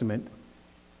Testament,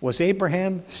 was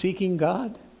Abraham seeking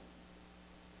God?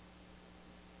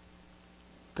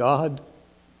 God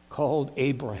called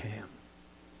Abraham.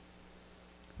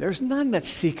 There's none that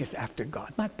seeketh after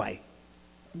God, not by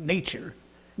nature,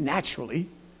 naturally.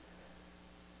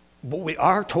 But we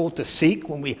are told to seek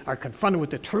when we are confronted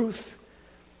with the truth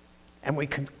and we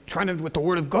confronted with the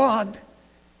Word of God.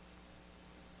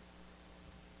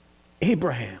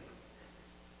 Abraham,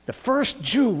 the first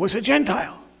Jew, was a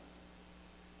Gentile.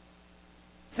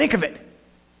 Think of it.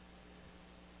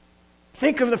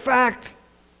 Think of the fact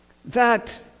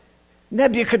that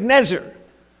Nebuchadnezzar,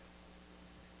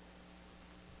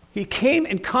 he came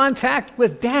in contact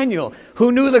with Daniel,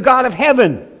 who knew the God of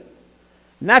heaven.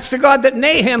 And that's the God that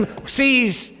Nahum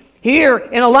sees here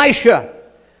in Elisha.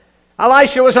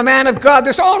 Elisha was a man of God.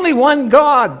 There's only one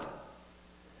God.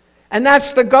 And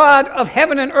that's the God of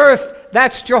heaven and earth.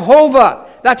 That's Jehovah.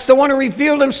 That's the one who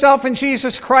revealed himself in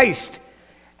Jesus Christ.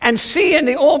 And see in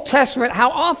the Old Testament how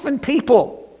often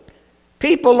people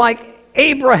like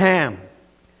Abraham,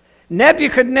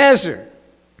 Nebuchadnezzar,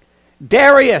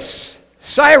 Darius,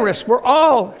 Cyrus were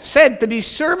all said to be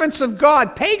servants of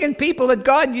God, pagan people that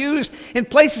God used in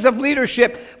places of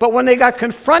leadership. But when they got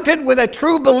confronted with a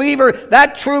true believer,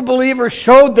 that true believer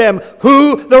showed them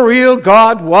who the real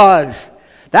God was.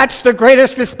 That's the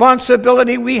greatest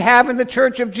responsibility we have in the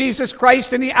Church of Jesus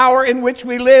Christ in the hour in which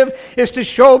we live, is to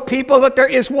show people that there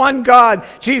is one God.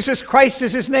 Jesus Christ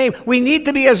is his name. We need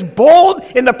to be as bold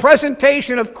in the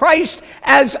presentation of Christ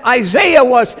as Isaiah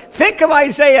was. Think of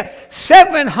Isaiah,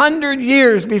 700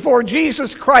 years before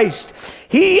Jesus Christ.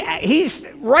 He's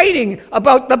writing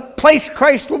about the place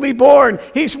Christ will be born.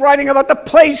 He's writing about the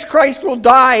place Christ will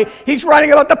die. He's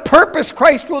writing about the purpose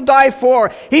Christ will die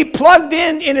for. He plugged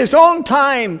in his own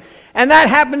time. And that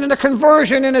happened in a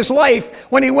conversion in his life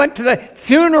when he went to the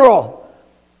funeral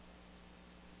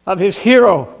of his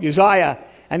hero, Uzziah.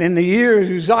 And in the years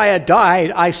Uzziah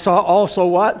died, I saw also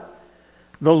what?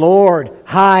 The Lord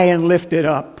high and lifted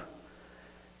up.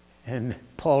 And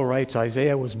Paul writes,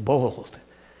 Isaiah was bold.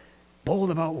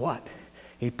 Bold about what?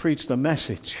 He preached a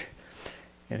message.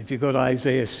 And if you go to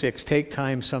Isaiah 6, take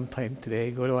time sometime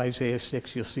today, go to Isaiah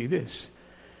 6, you'll see this.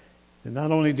 And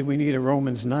not only do we need a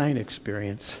Romans 9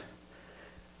 experience,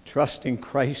 trusting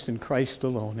Christ and Christ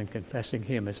alone and confessing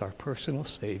him as our personal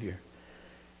Savior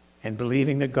and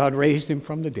believing that God raised him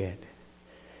from the dead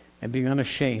and being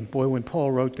unashamed. Boy, when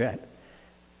Paul wrote that,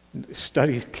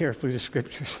 study carefully the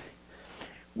scriptures.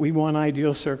 We want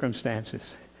ideal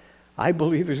circumstances. I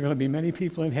believe there's going to be many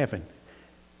people in heaven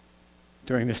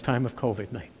during this time of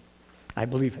COVID-19. I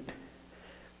believe it.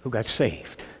 Who got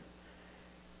saved.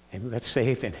 And who got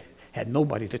saved and had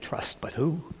nobody to trust but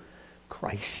who?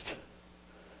 Christ.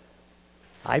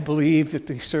 I believe that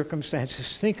the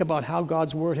circumstances, think about how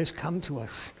God's word has come to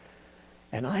us.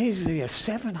 And Isaiah,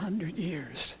 700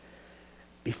 years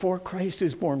before Christ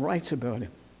is born, writes about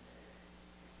him.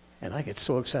 And I get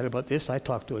so excited about this. I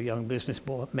talked to a young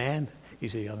man.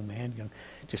 He's a young man,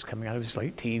 just coming out of his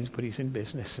late teens, but he's in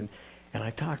business. And I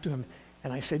talked to him,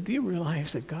 and I said, do you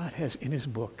realize that God has, in his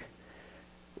book,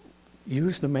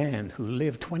 used the man who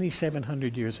lived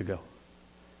 2,700 years ago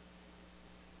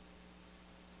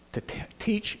to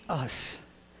teach us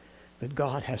that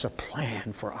God has a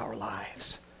plan for our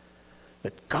lives,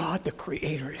 that God, the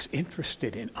Creator, is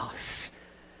interested in us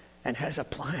and has a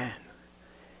plan.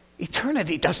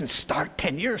 Eternity doesn't start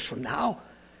 10 years from now.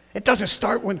 It doesn't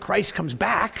start when Christ comes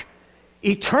back.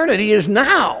 Eternity is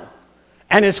now.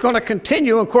 And it's going to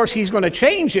continue. Of course, he's going to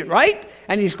change it, right?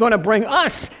 And he's going to bring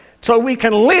us so we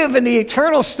can live in the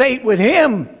eternal state with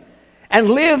him and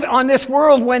live on this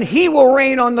world when he will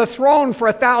reign on the throne for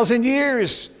 1,000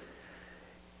 years.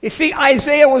 You see,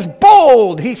 Isaiah was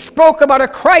bold. He spoke about a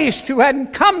Christ who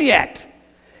hadn't come yet.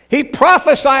 He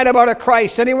prophesied about a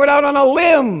Christ, and he went out on a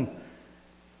limb.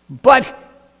 But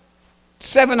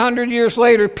 700 years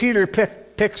later, Peter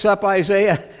picks up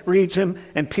Isaiah, reads him,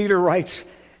 and Peter writes,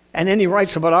 and then he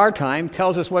writes about our time,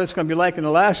 tells us what it's going to be like in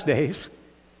the last days.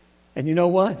 And you know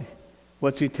what?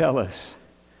 What's he tell us?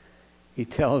 He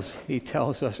tells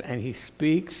us, and he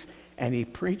speaks, and he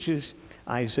preaches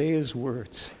Isaiah's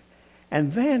words.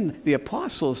 And then the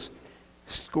apostles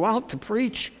go out to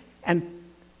preach, and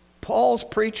Paul's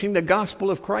preaching the gospel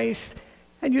of Christ,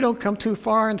 and you don't come too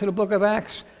far into the book of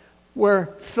Acts, where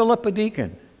Philip, a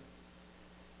deacon,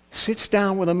 sits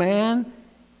down with a man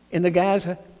in the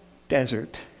Gaza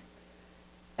desert.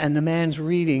 And the man's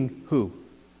reading who?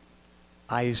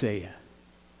 Isaiah.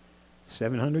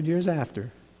 700 years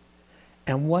after.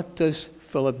 And what does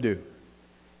Philip do?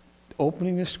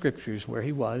 Opening the scriptures where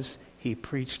he was, he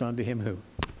preached unto him who?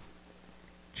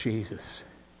 Jesus.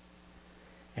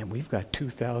 And we've got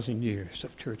 2,000 years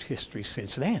of church history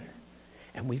since then.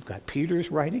 And we've got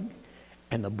Peter's writing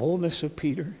and the boldness of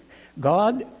Peter.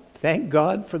 Thank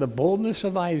God for the boldness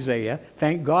of Isaiah.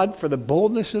 Thank God for the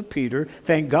boldness of Peter.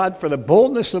 Thank God for the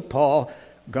boldness of Paul.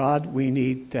 God, we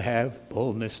need to have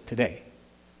boldness today.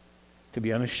 To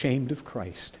be unashamed of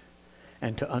Christ.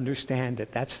 And to understand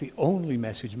that that's the only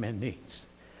message men needs.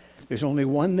 There's only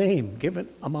one name given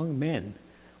among men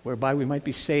whereby we might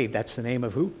be saved. That's the name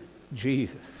of who?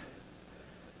 Jesus.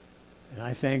 And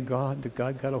I thank God that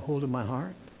God got a hold of my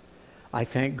heart. I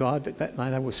thank God that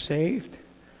night I was saved.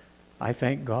 I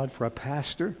thank God for a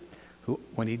pastor who,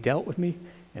 when he dealt with me,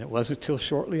 and it wasn't until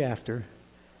shortly after,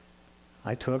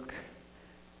 I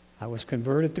was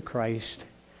converted to Christ,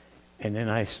 and then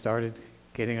I started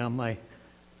getting on my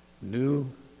new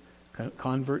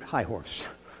convert high horse.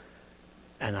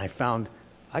 And I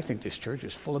think this church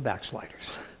is full of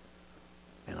backsliders.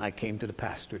 And I came to the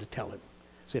pastor to tell him,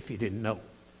 as if he didn't know.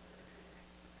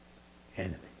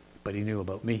 But he knew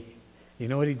about me. You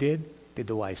know what he did? Did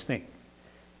the wise thing.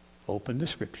 Opened the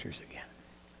scriptures again.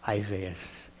 Isaiah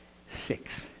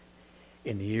 6.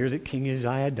 In the year that King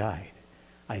Uzziah died,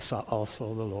 I saw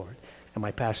also the Lord. And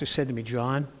my pastor said to me,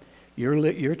 John,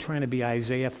 you're trying to be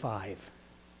Isaiah 5.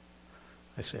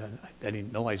 I said, I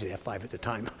didn't know Isaiah 5 at the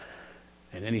time.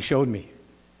 And then he showed me.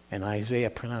 And Isaiah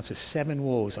pronounces 7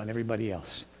 woes on everybody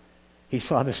else. He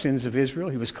saw the sins of Israel.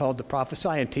 He was called to prophesy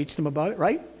and teach them about it,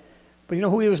 right? But you know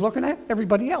who he was looking at?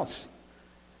 Everybody else.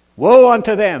 Woe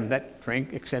unto them that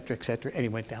drink, etc., etc. And he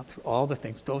went down through all the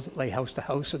things. Those that lay house to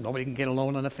house and nobody can get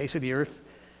alone on the face of the earth.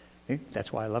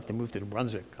 That's why I love to move to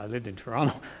Brunswick. I lived in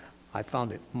Toronto. I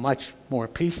found it much more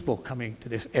peaceful coming to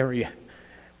this area.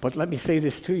 But let me say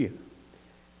this to you.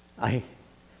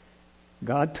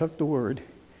 God took the word,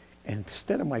 and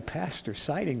instead of my pastor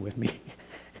siding with me,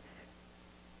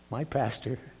 my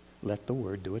pastor let the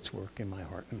word do its work in my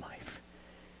heart and life.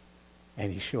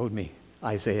 And he showed me.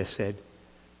 Isaiah said,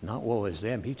 not woe is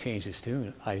them. He changed his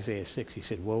tune. Isaiah 6, he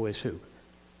said, woe is who?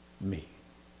 Me.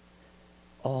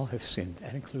 All have sinned.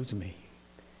 That includes me.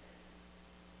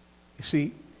 You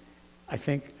see, I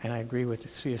think, and I agree with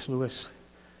C.S. Lewis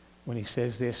when he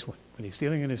says this, when he's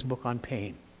dealing in his book on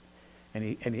pain,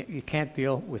 and you can't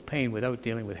deal with pain without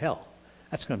dealing with hell.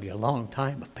 That's going to be a long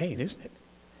time of pain, isn't it?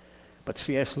 But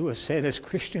C.S. Lewis said, as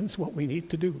Christians, what we need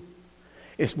to do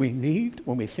is when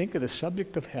we think of the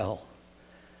subject of hell,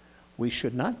 we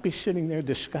should not be sitting there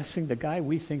discussing the guy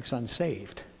we think's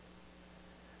unsaved.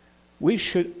 We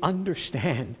should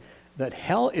understand that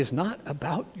hell is not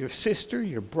about your sister,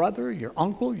 your brother, your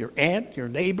uncle, your aunt, your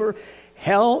neighbor.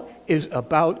 Hell is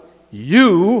about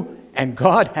you, and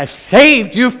God has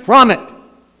saved you from it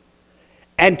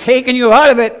and taken you out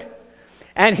of it,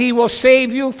 and he will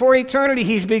save you for eternity.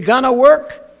 He's begun a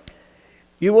work.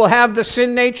 You will have the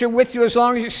sin nature with you as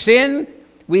long as you sin.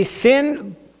 We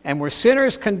sin, and we're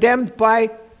sinners condemned by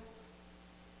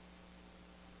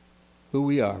who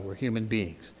we are. We're human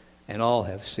beings, and all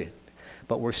have sinned.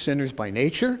 But we're sinners by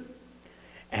nature,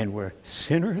 and we're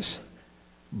sinners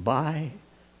by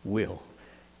will.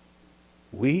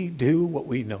 We do what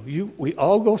we know. We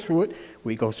all go through it.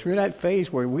 We go through that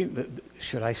phase where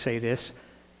should I say this?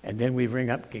 And then we bring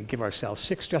up and give ourselves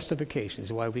 6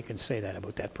 justifications why we can say that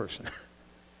about that person.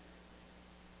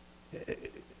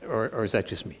 or is that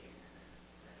just me?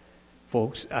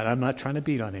 Folks, and I'm not trying to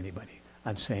beat on anybody.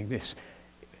 I'm saying this.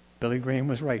 Billy Graham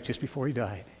was right just before he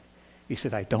died. He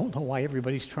said, I don't know why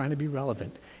everybody's trying to be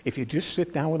relevant. If you just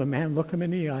sit down with a man, look him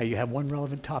in the eye, you have one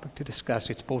relevant topic to discuss.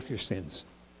 It's both your sins.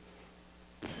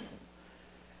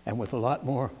 And with a lot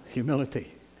more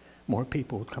humility, more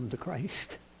people would come to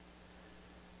Christ.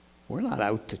 We're not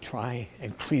out to try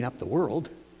and clean up the world.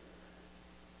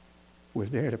 We're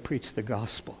there to preach the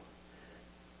gospel.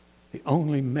 The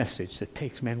only message that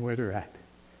takes men where they're at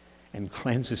and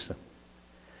cleanses them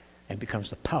and becomes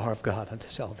the power of God unto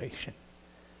salvation.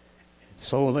 And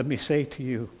so let me say to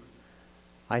you,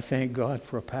 I thank God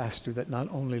for a pastor that not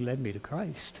only led me to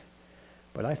Christ,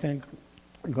 but I thank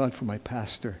God for my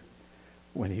pastor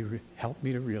when he helped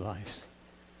me to realize,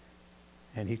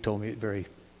 and he told me it very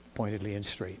pointedly and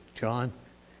straight, John,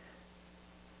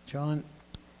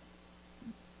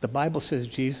 the Bible says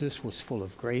Jesus was full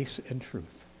of grace and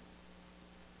truth.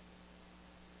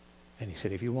 And he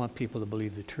said, if you want people to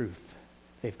believe the truth,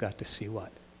 they've got to see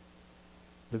what?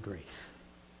 The grace.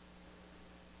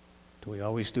 Do we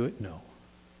always do it? No.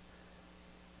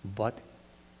 But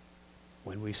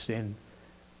when we sin,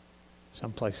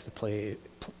 some place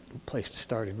to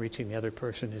start in reaching the other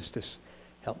person is to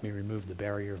help me remove the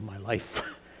barrier of my life,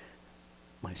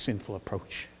 my sinful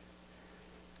approach.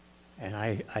 And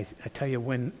I tell you,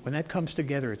 when that comes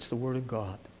together, it's the Word of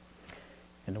God.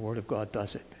 And the Word of God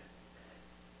does it.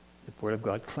 The Word of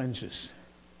God cleanses.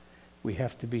 We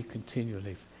have to be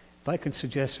continually. If I can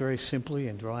suggest very simply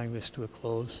in drawing this to a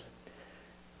close,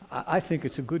 I think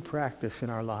it's a good practice in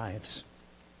our lives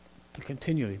to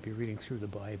continually be reading through the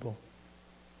Bible.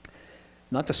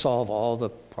 Not to solve all the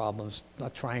problems,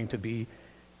 not trying to be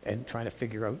and trying to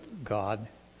figure out God.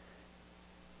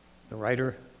 The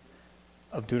writer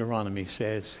of Deuteronomy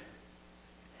says,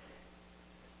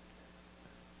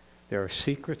 there are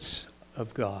secrets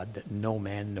of God that no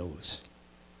man knows.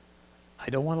 I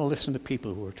don't want to listen to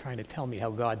people who are trying to tell me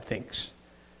how God thinks.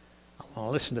 I want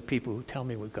to listen to people who tell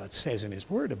me what God says in his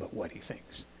word about what he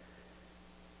thinks.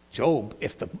 Job,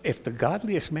 if the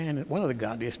godliest man, one of the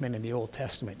godliest men in the Old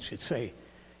Testament should say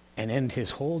and end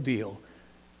his whole deal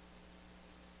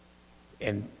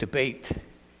in debate,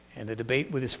 and a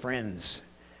debate with his friends,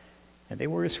 and they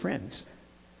were his friends,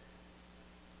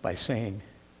 by saying,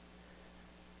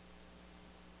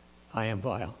 I am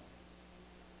vile.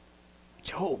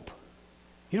 Job.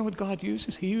 You know what God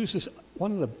uses? He uses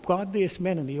one of the godliest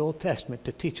men in the Old Testament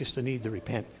to teach us the need to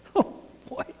repent. Oh,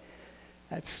 boy,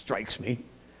 that strikes me.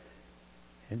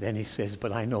 And then he says,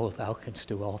 but I know thou canst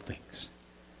do all things.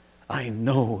 I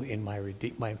know in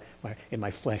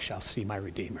my flesh I'll see my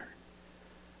Redeemer.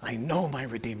 I know my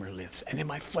Redeemer lives, and in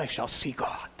my flesh I'll see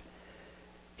God.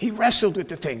 He wrestled with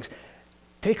the things.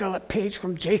 Take a page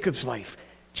from Jacob's life.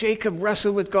 Jacob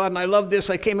wrestled with God, and I love this.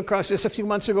 I came across this a few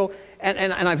months ago,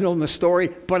 and I've known the story,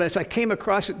 but as I came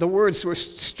across it, the words were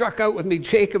struck out with me.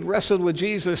 Jacob wrestled with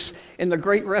Jesus in the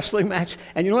great wrestling match,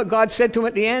 and you know what God said to him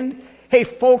at the end? Hey,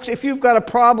 folks, if you've got a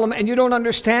problem and you don't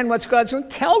understand what's God's doing,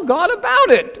 tell God about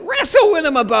it. Wrestle with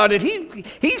him about it.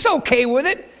 He's okay with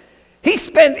it. He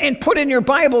spent and put in your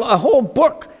Bible a whole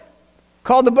book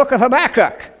called the book of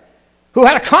Habakkuk, who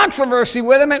had a controversy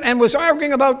with him and was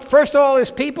arguing about, first of all,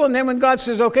 his people, and then when God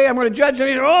says, okay, I'm going to judge them,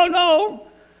 he said, oh, no.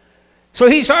 So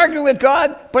he's arguing with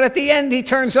God, but at the end he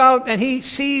turns out and he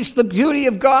sees the beauty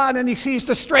of God, and he sees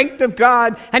the strength of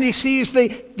God, and he sees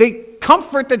the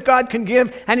comfort that God can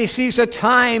give, and he sees a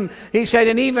time, he said,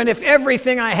 and even if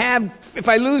everything I have, if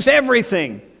I lose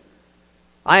everything,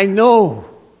 I know,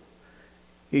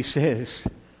 he says,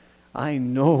 I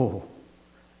know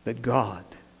that God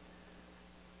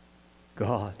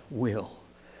will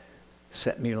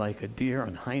set me like a deer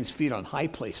on hinds feet on high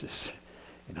places,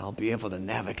 and I'll be able to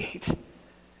navigate,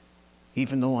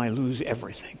 even though I lose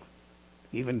everything,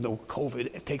 even though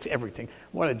COVID, it takes everything.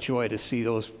 What a joy to see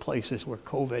those places where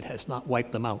COVID has not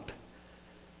wiped them out,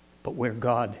 but where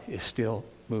God is still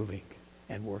moving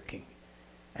and working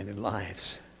and in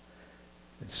lives.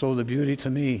 And so the beauty to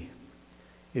me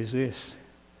is this,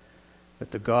 that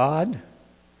the God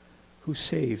who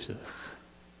saves us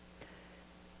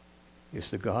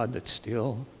is the God that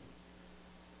still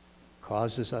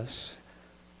causes us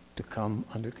to come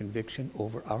under conviction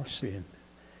over our sin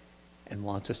and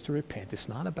wants us to repent. It's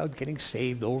not about getting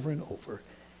saved over and over.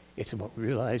 It's about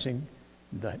realizing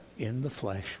that in the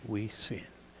flesh we sin.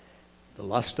 The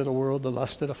lust of the world, the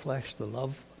lust of the flesh, the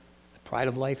love, the pride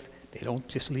of life, they don't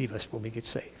just leave us when we get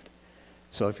saved.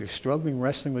 So if you're struggling,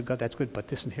 wrestling with God, that's good. But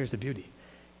listen, here's the beauty.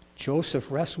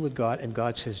 Joseph wrestled with God, and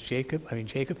God says, Jacob,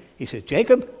 he says,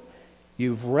 Jacob,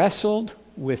 you've wrestled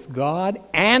with God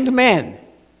and men.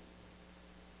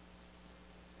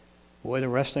 Boy, the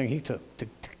wrestling he took to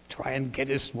try and get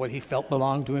what he felt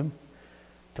belonged to him,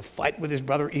 to fight with his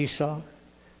brother Esau,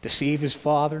 deceive his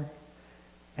father.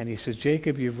 And he says,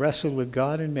 Jacob, you've wrestled with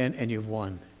God and men, and you've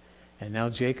won. And now,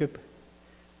 Jacob,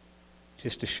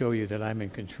 just to show you that I'm in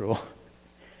control,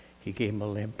 he gave him a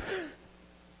limp,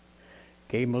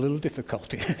 gave him a little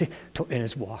difficulty in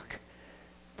his walk.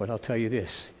 But I'll tell you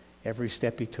this, every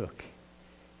step he took,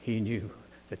 he knew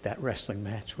that wrestling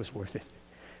match was worth it,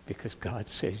 because God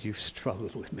says, you've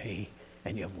struggled with me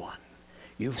and you've won.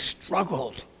 You've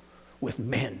struggled with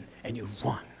men and you've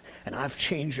won. And I've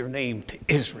changed your name to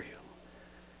Israel.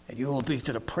 And you will be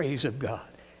to the praise of God.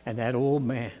 And that old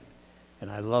man,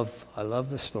 and I love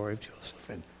the story of Joseph,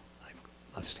 and I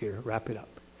must here wrap it up.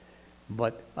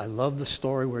 But I love the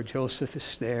story where Joseph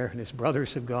is there and his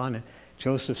brothers have gone, and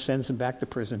Joseph sends him back to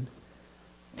prison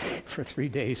for 3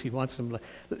 days. He wants them.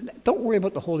 Don't worry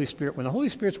about the Holy Spirit. When the Holy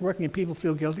Spirit's working and people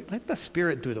feel guilty, let the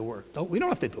Spirit do the work. We don't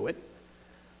have to do it.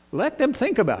 Let them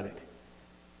think about it.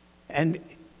 And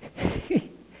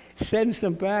he sends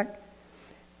them back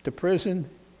to prison,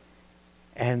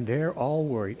 and they're all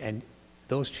worried. And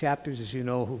those chapters, as you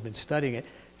know, who've been studying it,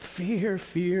 fear,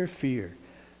 fear, fear.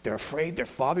 They're afraid their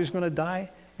father's going to die.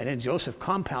 And then Joseph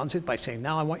compounds it by saying,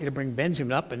 now I want you to bring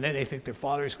Benjamin up. And then they think their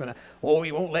father's going to,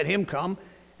 he won't let him come.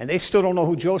 And they still don't know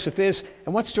who Joseph is.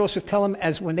 And what's Joseph tell them?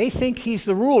 As when they think he's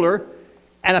the ruler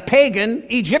and a pagan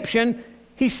Egyptian,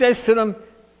 he says to them,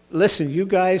 listen, you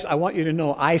guys, I want you to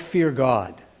know I fear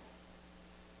God.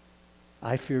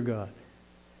 I fear God.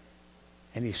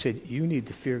 And he said, you need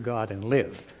to fear God and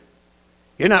live.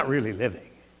 You're not really living.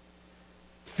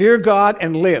 Fear God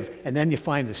and live. And then you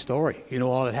find the story. You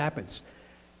know all that happens.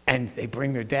 And they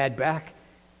bring their dad back.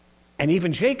 And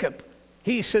even Jacob,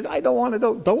 he said, I don't want to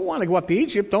go up to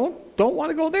Egypt. Don't want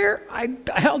to go there.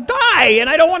 I'll die. And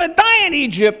I don't want to die in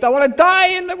Egypt. I want to die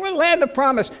in the land of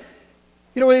promise.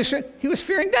 You know what he said? He was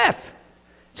fearing death.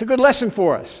 It's a good lesson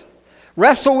for us.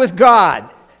 Wrestle with God.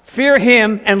 Fear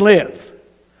him and live.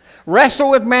 Wrestle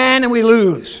with man and we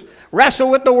lose. Wrestle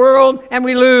with the world and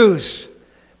we lose.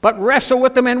 But wrestle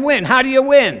with them and win. How do you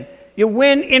win? You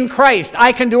win in Christ.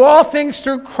 I can do all things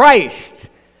through Christ,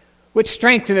 which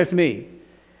strengtheneth me.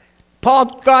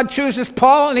 God chooses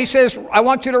Paul and he says, I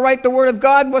want you to write the word of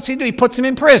God. What's he do? He puts him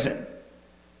in prison.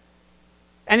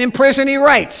 And in prison he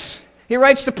writes. He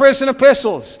writes the prison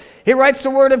epistles. He writes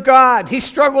the word of God. He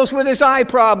struggles with his eye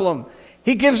problem.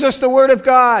 He gives us the word of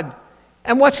God.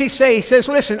 And what's he say? He says,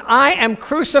 listen, I am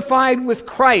crucified with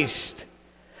Christ.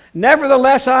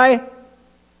 Nevertheless, I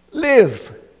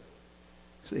live.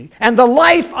 See? And the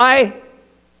life I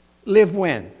live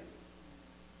when?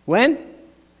 When?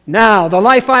 now. The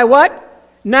life I what?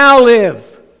 Now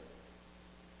live.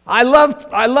 I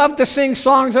love to sing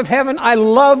songs of heaven. I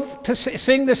love to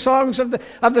sing the songs of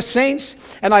the saints.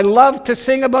 And I love to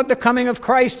sing about the coming of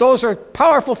Christ. Those are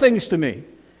powerful things to me.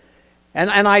 And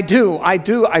I do.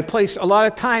 I place a lot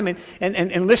of time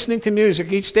in listening to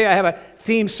music. Each day I have a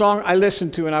theme song I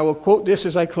listen to, and I will quote this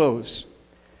as I close.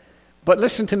 But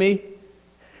listen to me.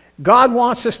 God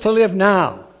wants us to live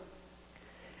now.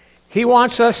 He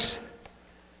wants us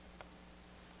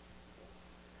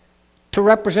to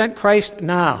represent Christ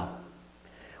now.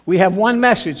 We have one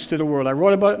message to the world. I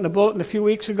wrote about it in the bulletin a few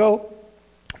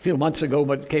months ago,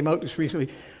 but it came out just recently.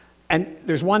 And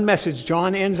there's one message.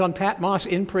 John ends on Patmos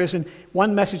in prison.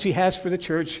 One message he has for the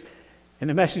church. And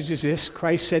the message is this.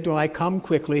 Christ said to him, I come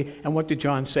quickly. And what did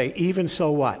John say? Even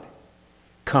so what?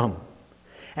 Come.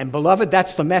 And beloved,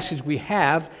 that's the message we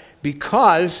have,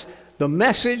 because the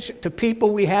message to people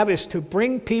we have is to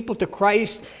bring people to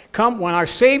Christ. Come. When our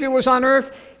Savior was on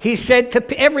earth, he said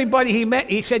to everybody he met,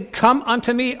 he said, come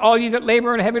unto me, all you that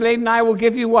labor and heavy laden, and I will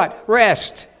give you what?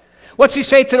 Rest. What's he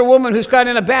say to the woman who's got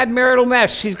in a bad marital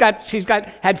mess? She's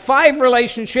had 5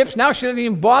 relationships. Now she doesn't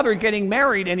even bother getting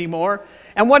married anymore.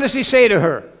 And what does he say to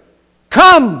her?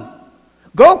 Come,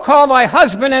 go call thy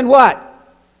husband and what?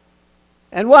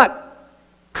 And what?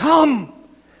 Come.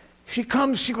 She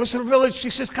comes, she goes to the village. She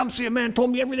says, come see a man,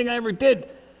 told me everything I ever did.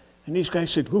 And these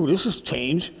guys said, ooh, this is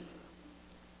change.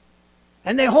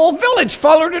 And the whole village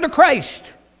followed her to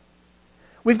Christ.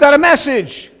 We've got a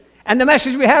message. And the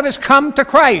message we have is come to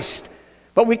Christ.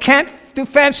 But we can't do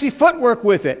fancy footwork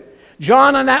with it.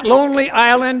 John on that lonely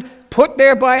island, put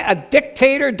there by a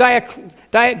dictator,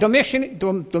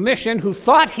 Domitian, who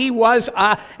thought he was,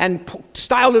 and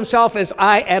styled himself as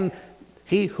I am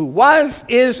he who was,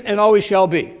 is, and always shall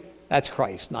be. That's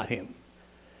Christ, not him.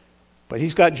 But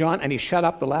he's got John, and he shut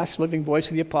up the last living voice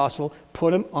of the apostle,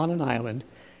 put him on an island,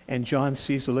 and John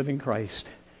sees the living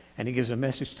Christ, and he gives a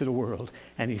message to the world,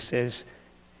 and he says,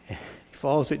 he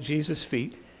falls at Jesus'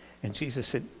 feet, and Jesus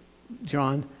said,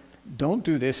 John, don't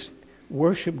do this.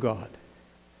 Worship God.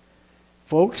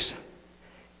 Folks,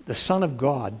 the Son of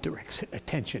God directs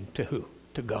attention to who?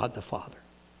 To God the Father.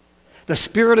 The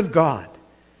Spirit of God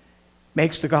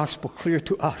makes the gospel clear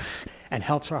to us and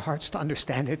helps our hearts to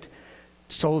understand it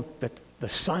so that the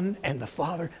Son and the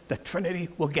Father, the Trinity,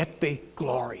 will get the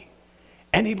glory.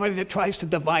 Anybody that tries to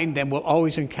divide them will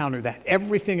always encounter that.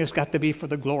 Everything has got to be for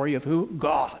the glory of who?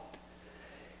 God.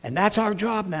 And that's our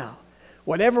job now.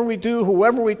 Whatever we do,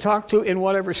 whoever we talk to, in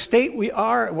whatever state we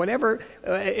are, whatever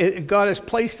God has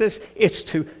placed us, it's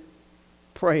to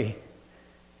pray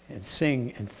and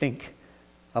sing and think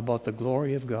about the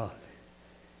glory of God.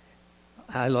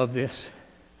 I love this.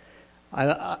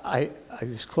 I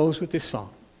just close with this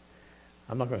song.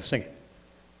 I'm not going to sing it,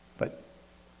 but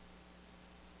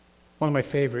one of my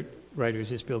favorite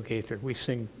writers is Bill Gaither. We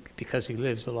sing because he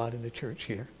lives a lot in the church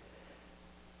here.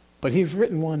 But he's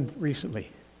written one recently,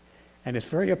 and it's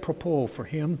very apropos for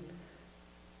him.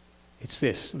 It's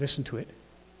this. Listen to it.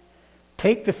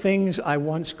 Take the things I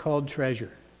once called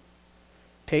treasure.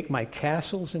 Take my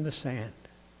castles in the sand.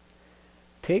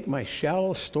 Take my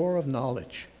shallow store of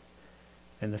knowledge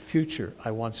and the future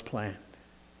I once planned.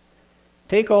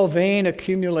 Take all vain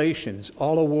accumulations,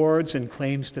 all awards and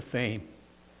claims to fame.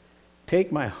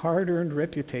 Take my hard-earned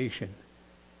reputation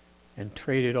and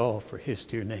trade it all for his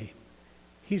dear name.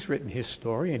 He's written his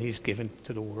story and he's given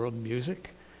to the world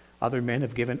music. Other men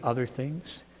have given other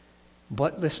things.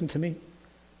 But listen to me.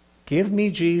 Give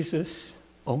me Jesus,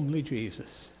 only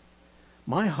Jesus.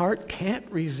 My heart can't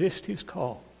resist his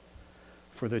call.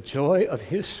 For the joy of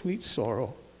his sweet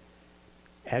sorrow,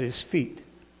 at his feet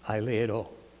I lay it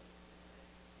all.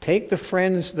 Take the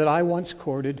friends that I once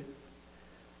courted,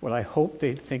 what I hoped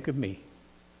they'd think of me.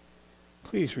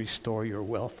 Please restore your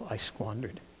wealth I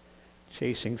squandered,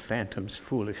 chasing phantoms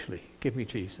foolishly. Give me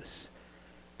Jesus.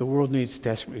 The world needs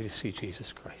desperately to see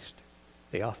Jesus Christ.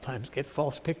 They oftentimes get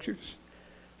false pictures.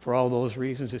 For all those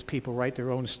reasons, as people write their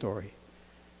own story.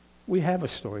 We have a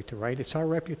story to write. It's our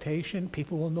reputation.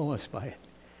 People will know us by it.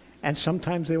 And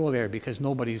sometimes they will err because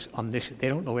nobody's omniscient. They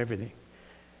don't know everything.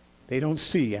 They don't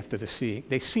see after the seeing.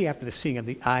 They see after the seeing of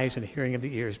the eyes and the hearing of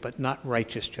the ears, but not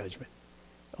righteous judgment.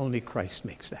 Only Christ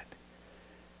makes that.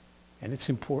 And it's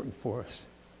important for us,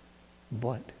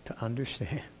 but to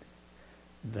understand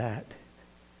that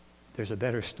there's a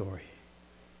better story,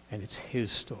 and it's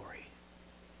his story.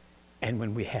 And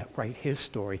when we write his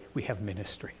story, we have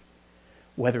ministry.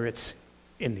 Whether it's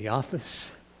in the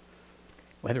office,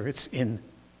 whether it's in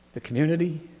the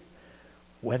community,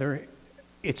 whether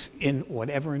it's in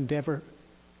whatever endeavor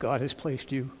God has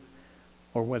placed you,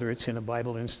 or whether it's in a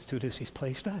Bible institute as he's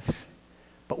placed us.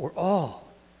 But we're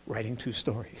all writing two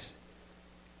stories.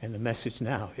 And the message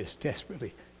now is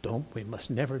desperately, we must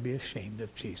never be ashamed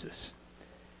of Jesus.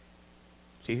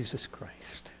 Jesus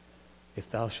Christ.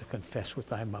 If thou shalt confess with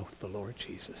thy mouth the Lord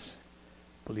Jesus,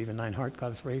 believe in thine heart God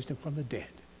hath raised him from the dead,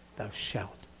 thou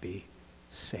shalt be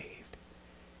saved.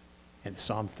 And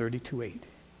Psalm 32:8,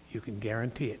 you can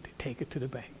guarantee it. Take it to the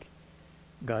bank.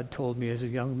 God told me as a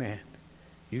young man,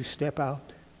 you step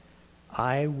out,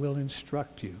 I will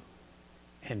instruct you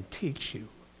and teach you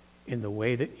in the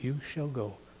way that you shall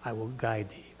go. I will guide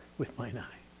thee with mine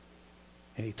eye.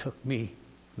 And he took me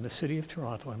from the city of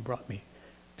Toronto and brought me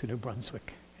to New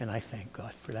Brunswick. And I thank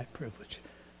God for that privilege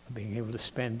of being able to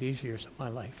spend these years of my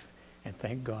life. And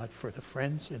thank God for the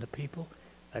friends and the people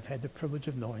I've had the privilege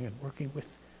of knowing and working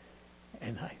with.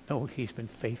 And I know he's been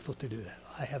faithful to do that.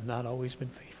 I have not always been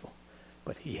faithful,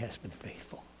 but he has been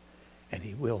faithful. And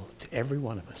he will to every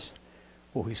one of us.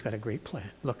 Oh, he's got a great plan.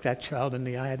 Look that child in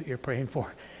the eye that you're praying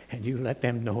for, and you let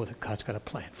them know that God's got a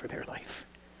plan for their life.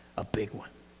 A big one.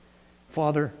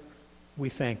 Father, we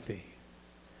thank thee.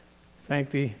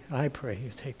 Thank thee, I pray,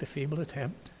 you take the feeble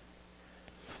attempt.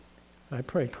 I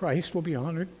pray Christ will be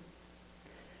honored.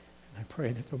 And I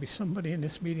pray that there'll be somebody in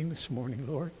this meeting this morning,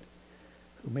 Lord,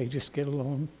 who may just get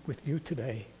alone with you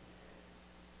today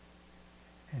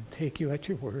and take you at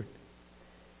your word.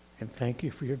 And thank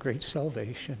you for your great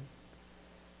salvation.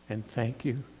 And thank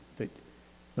you that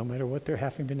no matter what they're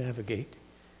having to navigate,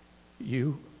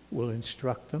 you will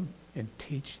instruct them and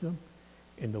teach them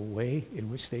in the way in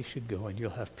which they should go. And you'll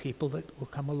have people that will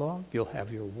come along. You'll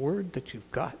have your word that you've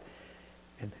got.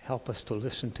 And help us to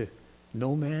listen to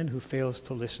no man who fails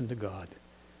to listen to God,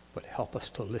 but help us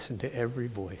to listen to every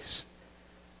voice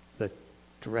that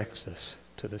directs us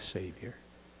to the Savior.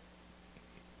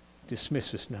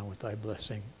 Dismiss us now with thy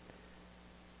blessing.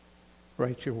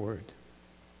 Write your word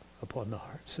upon the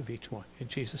hearts of each one. In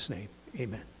Jesus' name,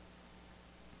 amen.